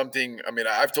 which is something, I mean,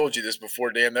 I've told you this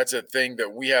before, Dan, that's a thing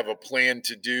that we have a plan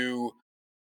to do.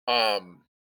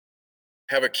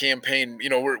 Have a campaign,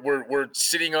 we're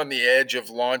sitting on the edge of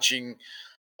launching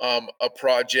a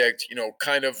project,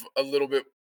 kind of a little bit,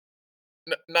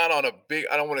 not on a big,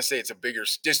 I don't want to say it's a bigger,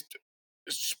 just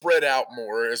spread out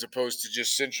more as opposed to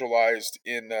just centralized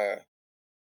in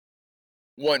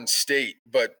one state,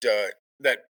 but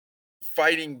that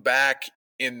fighting back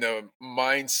in the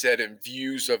mindset and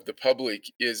views of the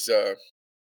public is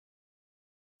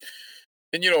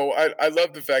and I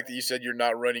love the fact that you said you're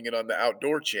not running it on the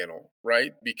outdoor channel,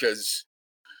 right? Because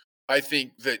I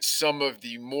think that some of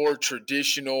the more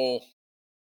traditional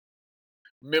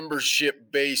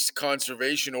membership-based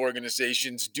conservation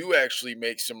organizations do actually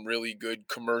make some really good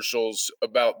commercials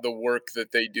about the work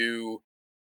that they do,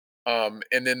 and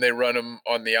then they run them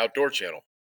on the outdoor channel.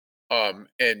 And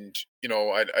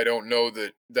I don't know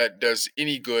that does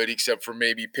any good except for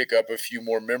maybe pick up a few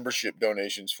more membership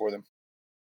donations for them.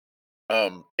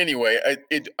 Anyway,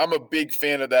 I'm a big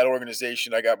fan of that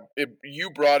organization. You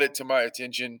brought it to my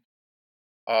attention.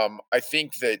 I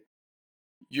think that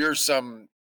you're some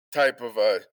type of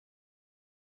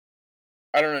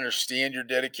I don't understand your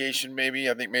dedication. Maybe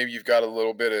I think maybe you've got a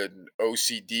little bit of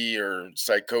OCD or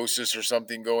psychosis or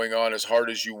something going on. As hard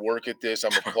as you work at this,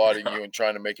 I'm applauding you and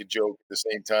trying to make a joke at the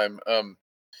same time.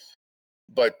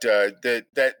 But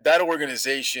that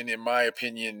organization, in my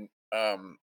opinion,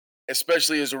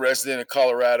 especially as a resident of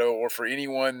Colorado, or for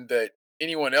anyone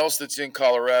else that's in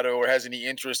Colorado or has any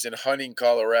interest in hunting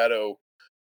Colorado,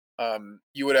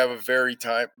 you would have a very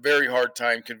hard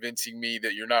time convincing me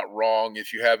that you're not wrong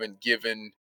if you haven't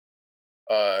given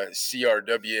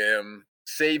CRWM.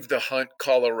 Save the Hunt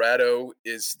Colorado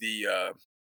is the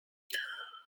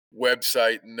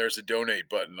website, and there's a donate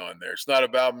button on there. It's not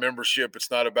about membership.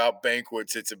 It's not about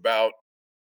banquets. It's about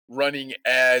running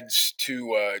ads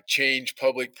to change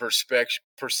public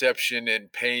perception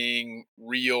and paying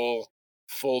real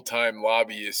full-time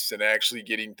lobbyists and actually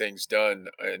getting things done.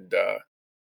 And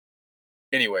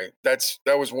anyway, that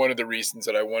was one of the reasons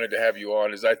that I wanted to have you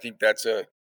on, is I think it's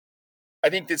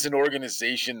an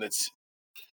organization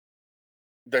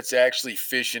that's actually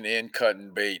fishing and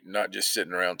cutting bait, not just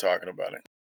sitting around talking about it.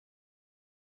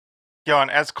 Yeah,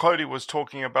 and as Cody was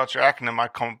talking about your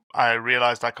acronym, I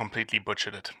realized I completely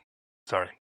butchered it. Sorry.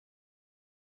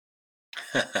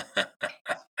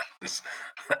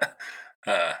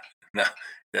 No,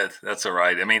 that's all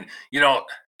right. I mean,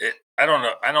 I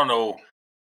don't know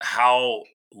how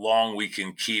long we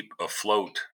can keep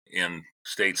afloat in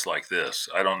states like this.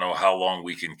 I don't know how long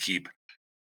we can keep,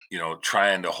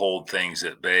 trying to hold things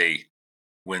at bay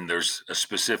when there's a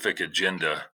specific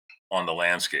agenda on the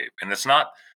landscape. And it's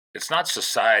not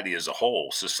society as a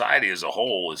whole. Society as a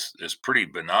whole is pretty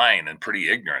benign and pretty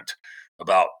ignorant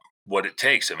about what it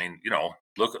takes. I mean,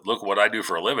 look at what I do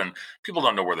for a living. People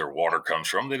don't know where their water comes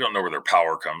from. They don't know where their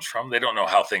power comes from. They don't know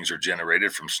how things are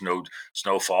generated from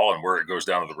snowfall and where it goes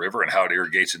down to the river and how it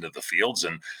irrigates into the fields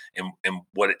and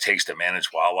what it takes to manage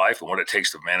wildlife and what it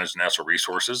takes to manage natural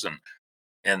resources.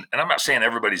 And I'm not saying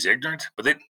everybody's ignorant, but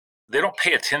they don't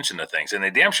pay attention to things, and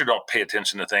they damn sure don't pay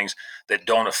attention to things that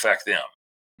don't affect them.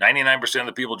 99% of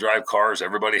the people drive cars.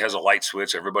 Everybody has a light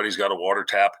switch. Everybody's got a water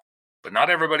tap. But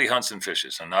not everybody hunts and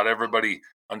fishes, and not everybody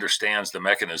understands the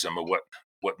mechanism of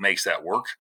what makes that work.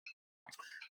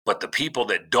 But the people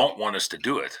that don't want us to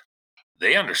do it,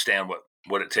 they understand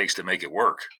what it takes to make it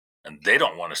work, and they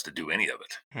don't want us to do any of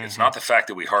it. Mm-hmm. It's not the fact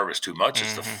that we harvest too much.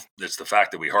 Mm-hmm. It's the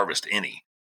fact that we harvest any.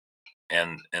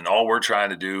 And all we're trying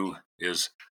to do is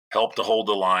help to hold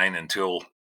the line until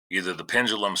either the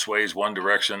pendulum sways one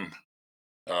direction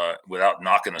without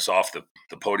knocking us off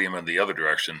the podium in the other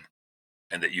direction,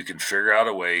 and that you can figure out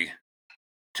a way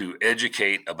to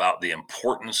educate about the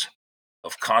importance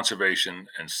of conservation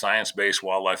and science-based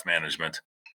wildlife management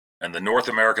and the North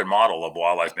American model of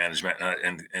wildlife management.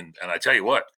 And I tell you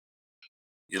what,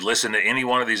 you listen to any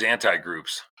one of these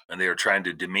anti-groups, and they are trying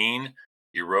to demean,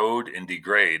 erode, and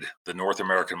degrade the North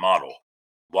American model.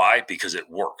 Why? Because it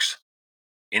works.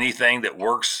 Anything that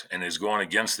works and is going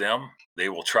against them, they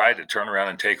will try to turn around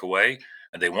and take away,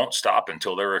 and they won't stop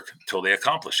until they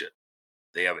accomplish it.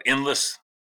 They have endless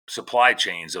supply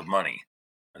chains of money,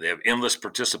 and they have endless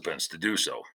participants to do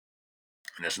so.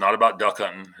 And it's not about duck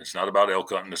hunting. It's not about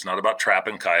elk hunting. It's not about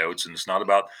trapping coyotes. And it's not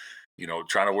about,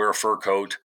 trying to wear a fur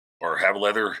coat or have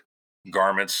leather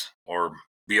garments or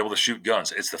be able to shoot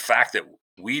guns. It's the fact that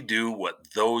we do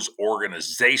what those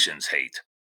organizations hate.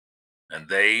 And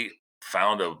they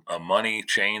found a money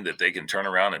chain that they can turn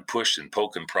around and push and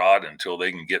poke and prod until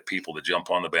they can get people to jump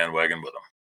on the bandwagon with them.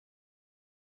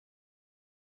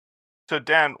 So,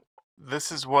 Dan,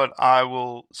 this is what I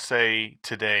will say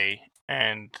today,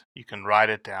 and you can write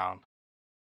it down.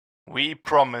 We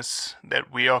promise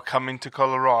that we are coming to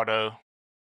Colorado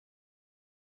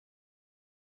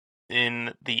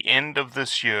in the end of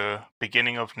this year,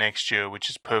 beginning of next year, which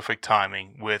is perfect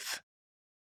timing, with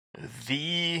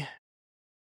the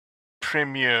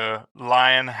premier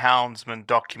lion houndsman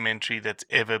documentary that's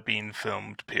ever been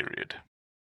filmed, period.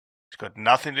 It's got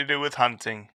nothing to do with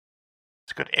hunting.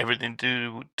 It's got everything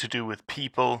to do with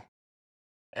people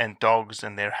and dogs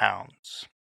and their hounds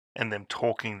and them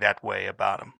talking that way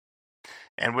about them.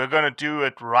 And we're going to do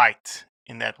it right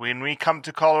in that when we come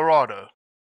to Colorado,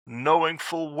 knowing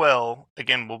full well,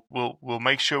 again, we'll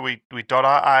make sure we dot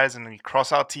our I's and we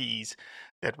cross our T's,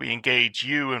 that we engage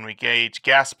you and we engage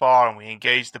Gaspar and we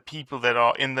engage the people that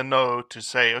are in the know to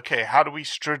say, okay, how do we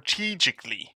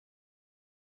strategically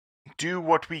do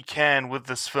what we can with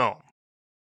this film?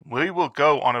 We will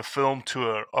go on a film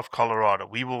tour of Colorado.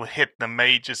 We will hit the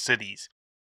major cities,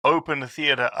 open the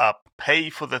theater up,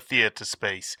 pay for the theater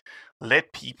space,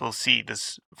 let people see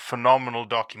this phenomenal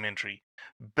documentary,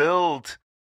 build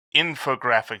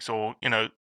infographics or,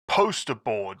 poster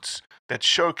boards that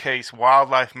showcase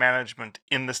wildlife management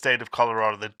in the state of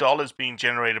Colorado, the dollars being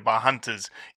generated by hunters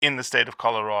in the state of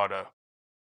Colorado.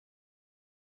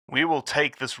 We will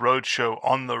take this roadshow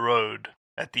on the road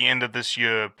at the end of this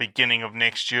year, beginning of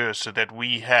next year, so that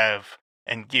we have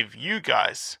and give you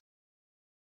guys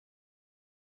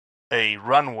a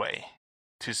runway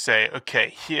to say,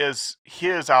 okay, here's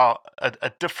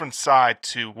a different side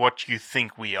to what you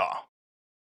think we are.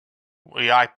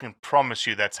 I can promise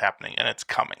you that's happening, and it's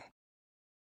coming.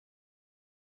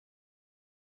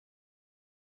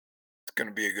 It's going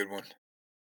to be a good one.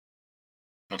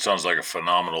 That sounds like a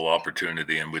phenomenal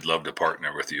opportunity, and we'd love to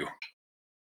partner with you.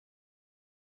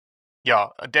 Yeah,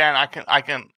 Dan,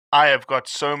 I have got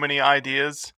so many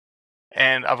ideas,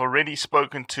 and I've already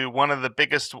spoken to one of the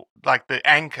biggest, like the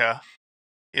anchor,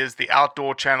 is the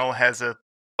Outdoor Channel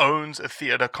owns a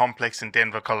theater complex in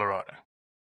Denver, Colorado.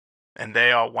 And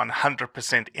they are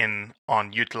 100% in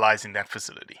on utilizing that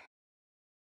facility.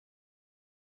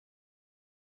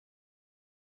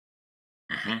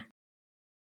 Mm-hmm.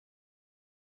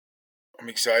 I'm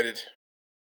excited.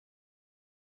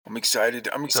 I'm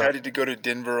excited to go to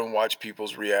Denver and watch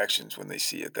people's reactions when they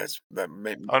see it.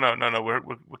 Oh no! We're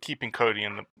keeping Cody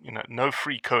in the no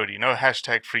free Cody, no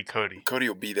hashtag free Cody. Cody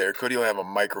will be there. Cody will have a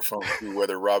microphone too,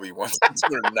 whether Robbie wants to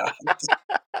or not.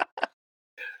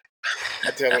 I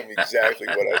tell him exactly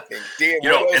what I think.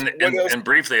 Dan, and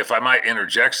briefly, if I might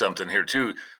interject something here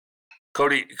too,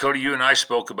 Cody, you and I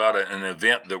spoke about an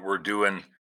event that we're doing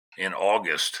in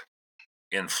August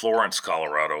in Florence,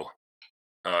 Colorado.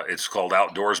 It's called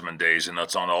Outdoorsman Days, and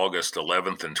that's on August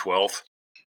 11th and 12th.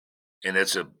 And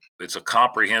it's a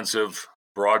comprehensive,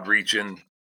 broad-reaching.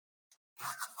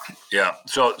 Yeah.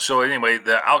 So anyway,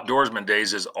 the Outdoorsman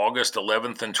Days is August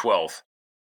 11th and 12th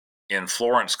in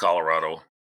Florence, Colorado,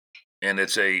 and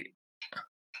it's an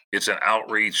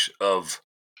outreach of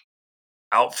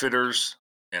outfitters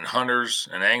and hunters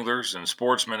and anglers and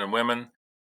sportsmen and women.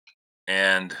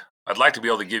 And I'd like to be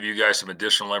able to give you guys some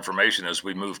additional information as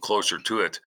we move closer to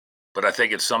it. But I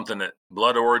think it's something that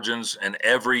Blood Origins and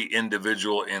every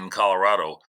individual in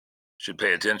Colorado should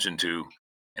pay attention to.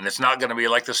 And it's not going to be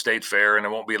like the state fair, and it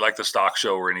won't be like the stock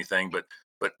show or anything, but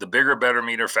the bigger, better,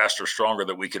 meaner, faster, stronger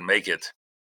that we can make it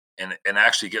and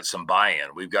actually get some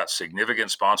buy-in. We've got significant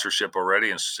sponsorship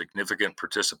already and significant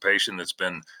participation that's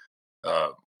been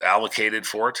allocated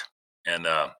for it. And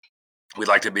we'd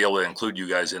like to be able to include you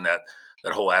guys in that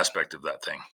whole aspect of that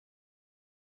thing.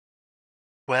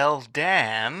 Well,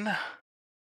 Dan,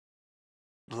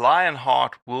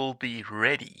 Lionheart will be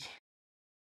ready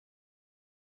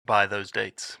by those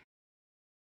dates.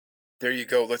 There you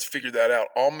go. Let's figure that out.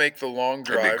 I'll make the long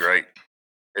drive. It'd be great.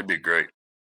 It'd be great.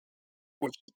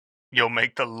 You'll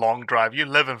make the long drive. You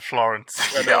live in Florence.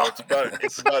 I know,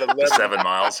 it's about 11 7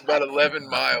 miles. It's about 11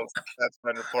 miles. That's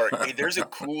Pathfinder Park. Hey, there's a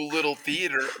cool little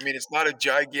theater. I mean, it's not a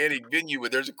gigantic venue,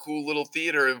 but there's a cool little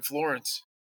theater in Florence.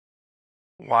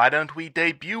 Why don't we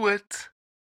debut it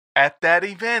at that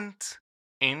event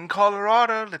in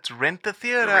Colorado? Let's rent the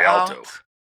theater Rialto. out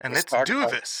and Let's let's talk do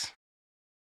about- this.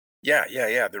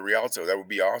 Yeah. The Rialto. That would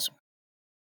be awesome.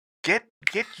 Get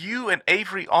you and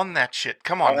Avery on that shit.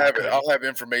 Come on, I'll have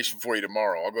information for you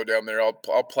tomorrow. I'll go down there. I'll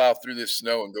plow through this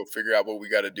snow and go figure out what we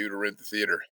got to do to rent the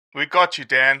theater. We got you,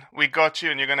 Dan. We got you,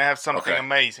 and you're gonna have something Okay.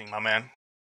 amazing, my man.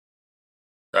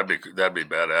 That'd be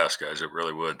badass, guys. It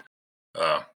really would.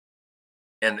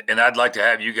 And I'd like to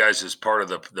have you guys as part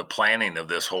of the planning of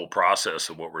this whole process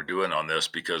of what we're doing on this,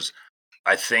 because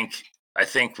I think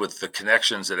with the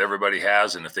connections that everybody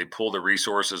has, and if they pull the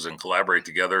resources and collaborate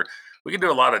together, we can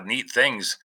do a lot of neat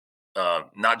things.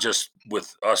 Not just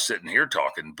with us sitting here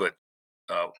talking, but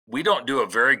we don't do a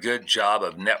very good job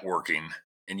of networking.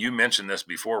 And you mentioned this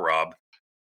before, Rob.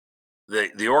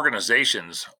 The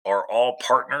organizations are all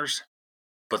partners,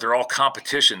 but they're all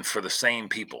competition for the same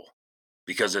people,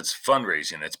 because it's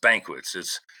fundraising, it's banquets,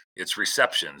 it's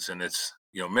receptions, and it's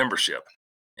membership,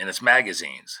 and it's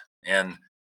magazines. And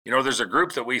there's a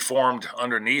group that we formed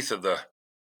underneath of the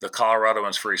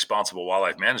Coloradoans for Responsible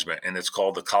Wildlife Management, and it's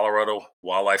called the Colorado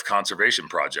Wildlife Conservation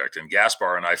Project. And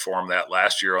Gaspar and I formed that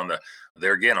last year on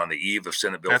the eve of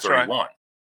Senate Bill 31. Right.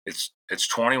 It's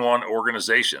 21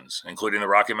 organizations, including the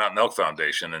Rocky Mountain Elk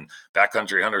Foundation and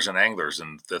Backcountry Hunters and Anglers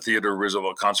and the Theodore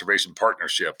Roosevelt Conservation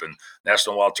Partnership and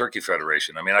National Wild Turkey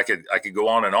Federation. I mean, I could go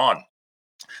on and on.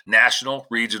 National,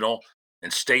 regional,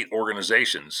 and state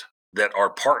organizations that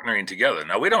are partnering together.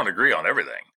 Now, we don't agree on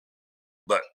everything,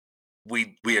 but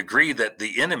we agree that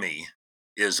the enemy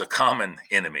is a common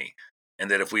enemy,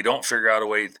 and that if we don't figure out a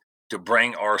way to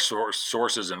bring our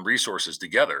sources and resources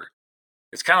together,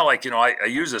 it's kind of like, I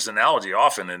use this analogy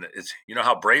often, and it's,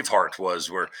 how Braveheart was,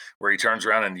 where he turns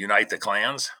around and unite the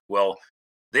clans. Well,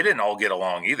 they didn't all get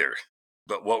along either.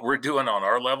 But what we're doing on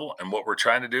our level and what we're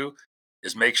trying to do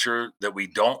is make sure that we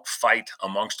don't fight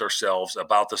amongst ourselves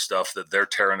about the stuff that they're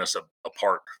tearing us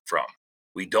apart from.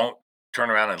 We don't turn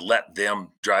around and let them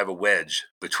drive a wedge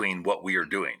between what we are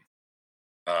doing.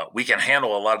 We can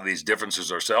handle a lot of these differences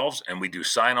ourselves, and we do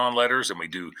sign-on letters, and we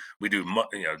do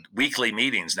weekly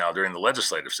meetings now during the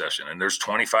legislative session, and there's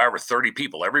 25 or 30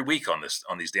 people every week on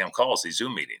these damn calls, these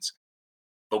Zoom meetings.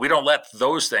 But we don't let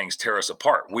those things tear us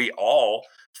apart. We all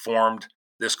formed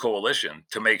this coalition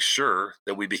to make sure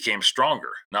that we became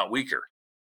stronger, not weaker.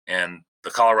 And the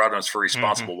Coloradoans for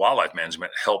Responsible Wildlife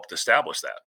Management helped establish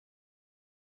that.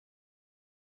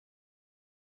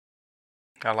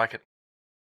 I like it.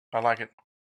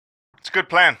 It's a good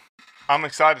plan. I'm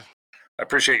excited. I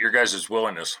appreciate your guys'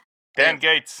 willingness. Dan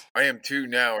Gates. I am too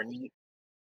now, and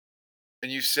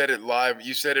you said it live.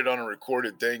 You said it on a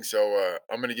recorded thing, so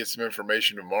I'm gonna get some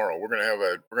information tomorrow. We're gonna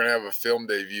have a film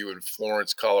debut in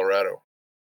Florence, Colorado.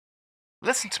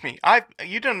 Listen to me.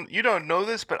 You don't know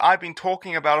this, but I've been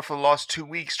talking about it for the last 2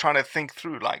 weeks, trying to think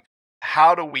through, like,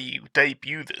 how do we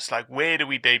debut this? Like, where do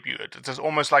we debut it? It's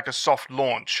almost like a soft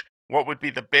launch. What would be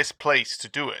the best place to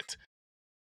do it?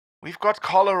 We've got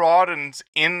Coloradans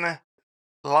in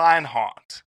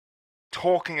Lionheart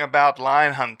talking about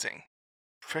lion hunting.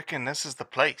 Frickin', this is the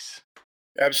place.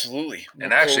 Absolutely.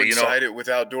 And actually, coincide it with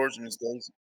outdoorsman's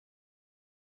days.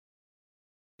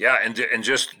 Yeah, and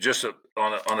just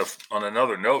on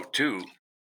another note too,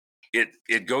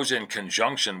 it goes in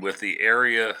conjunction with the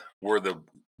area where the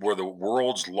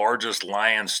world's largest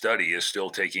lion study is still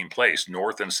taking place,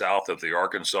 north and south of the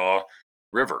Arkansas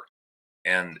River.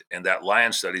 And that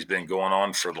lion study's been going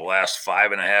on for the last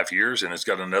 5.5 years, and it's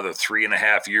got another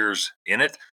 3.5 years in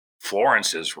it.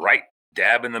 Florence is right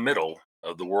dab in the middle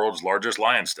of the world's largest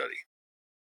lion study.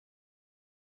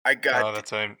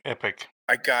 That's epic.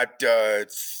 I got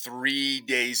 3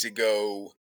 days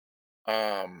ago.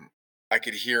 I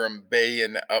could hear them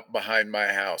baying up behind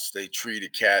my house. They treed a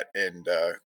cat, and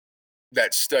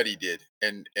that study did,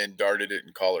 and darted it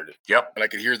and collared it. Yep. And I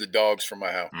could hear the dogs from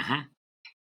my house. Mm-hmm.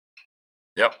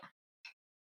 Yep.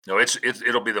 No,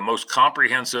 it'll be the most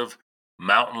comprehensive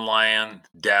mountain lion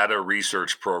data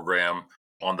research program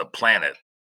on the planet.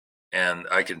 And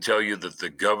I can tell you that the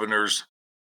governor's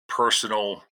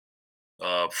personal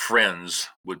friends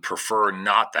would prefer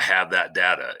not to have that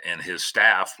data, and his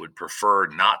staff would prefer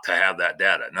not to have that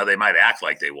data. Now, they might act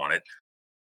like they want it,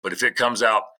 but if it comes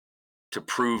out to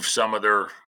prove some of their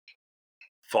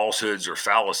falsehoods or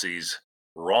fallacies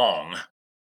wrong,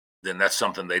 then that's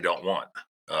something they don't want.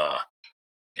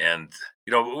 And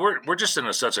we're just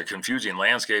in such a confusing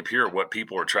landscape here of what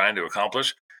people are trying to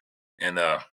accomplish, and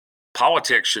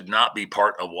politics should not be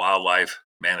part of wildlife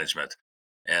management.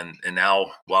 And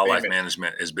now wildlife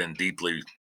management has been deeply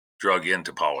drug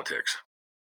into politics.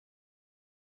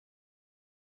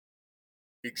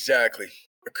 Exactly.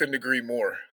 I couldn't agree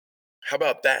more. How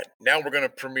about that? Now we're going to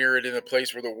premiere it in a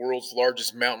place where the world's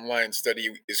largest mountain lion study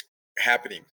is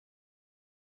happening.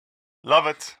 Love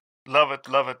it. Love it.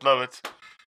 Love it. Love it.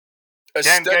 A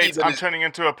Dan study Gates, that I'm is- turning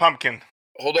into a pumpkin.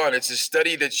 Hold on. It's a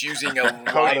study that's using a lot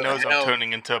Cody of knows I'm hounds.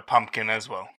 turning into a pumpkin as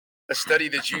well. A study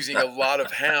that's using a lot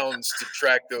of hounds to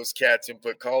track those cats and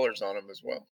put collars on them as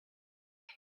well.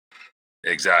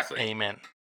 Exactly. Amen.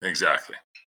 Exactly.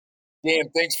 Dan,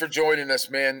 thanks for joining us,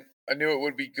 man. I knew it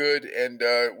would be good, and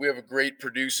we have a great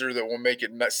producer that will make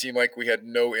it not seem like we had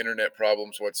no internet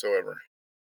problems whatsoever.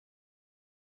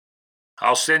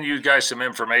 I'll send you guys some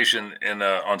information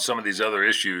on some of these other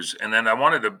issues, and then I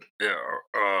wanted to,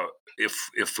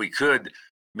 if we could,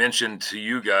 mention to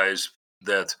you guys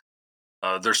that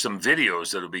there's some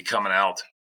videos that will be coming out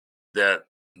that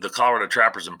the Colorado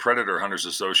Trappers and Predator Hunters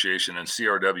Association and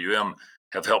CRWM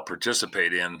have helped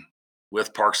participate in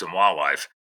with Parks and Wildlife.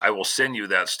 I will send you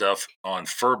that stuff on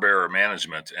fur bearer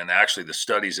management and actually the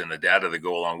studies and the data that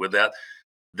go along with that.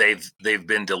 They've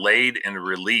been delayed in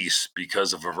release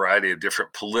because of a variety of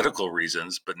different political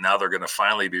reasons, but now they're going to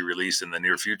finally be released in the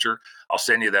near future. I'll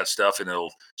send you that stuff, and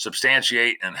it'll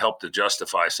substantiate and help to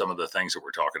justify some of the things that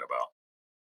we're talking about.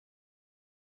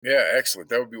 Yeah, excellent.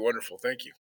 That would be wonderful. Thank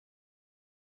you.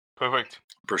 Perfect.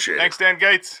 Appreciate Thanks, it. Dan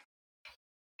Gates.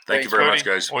 Thank you very much,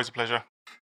 guys. Always a pleasure.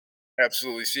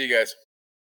 Absolutely. See you guys.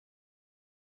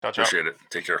 Ciao, ciao. Appreciate it.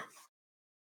 Take care.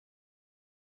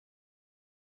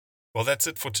 Well, that's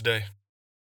it for today.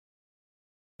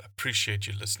 I appreciate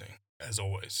you listening, as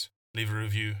always. Leave a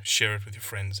review, share it with your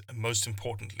friends, and most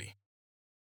importantly,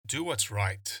 do what's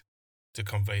right to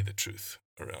convey the truth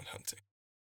around hunting.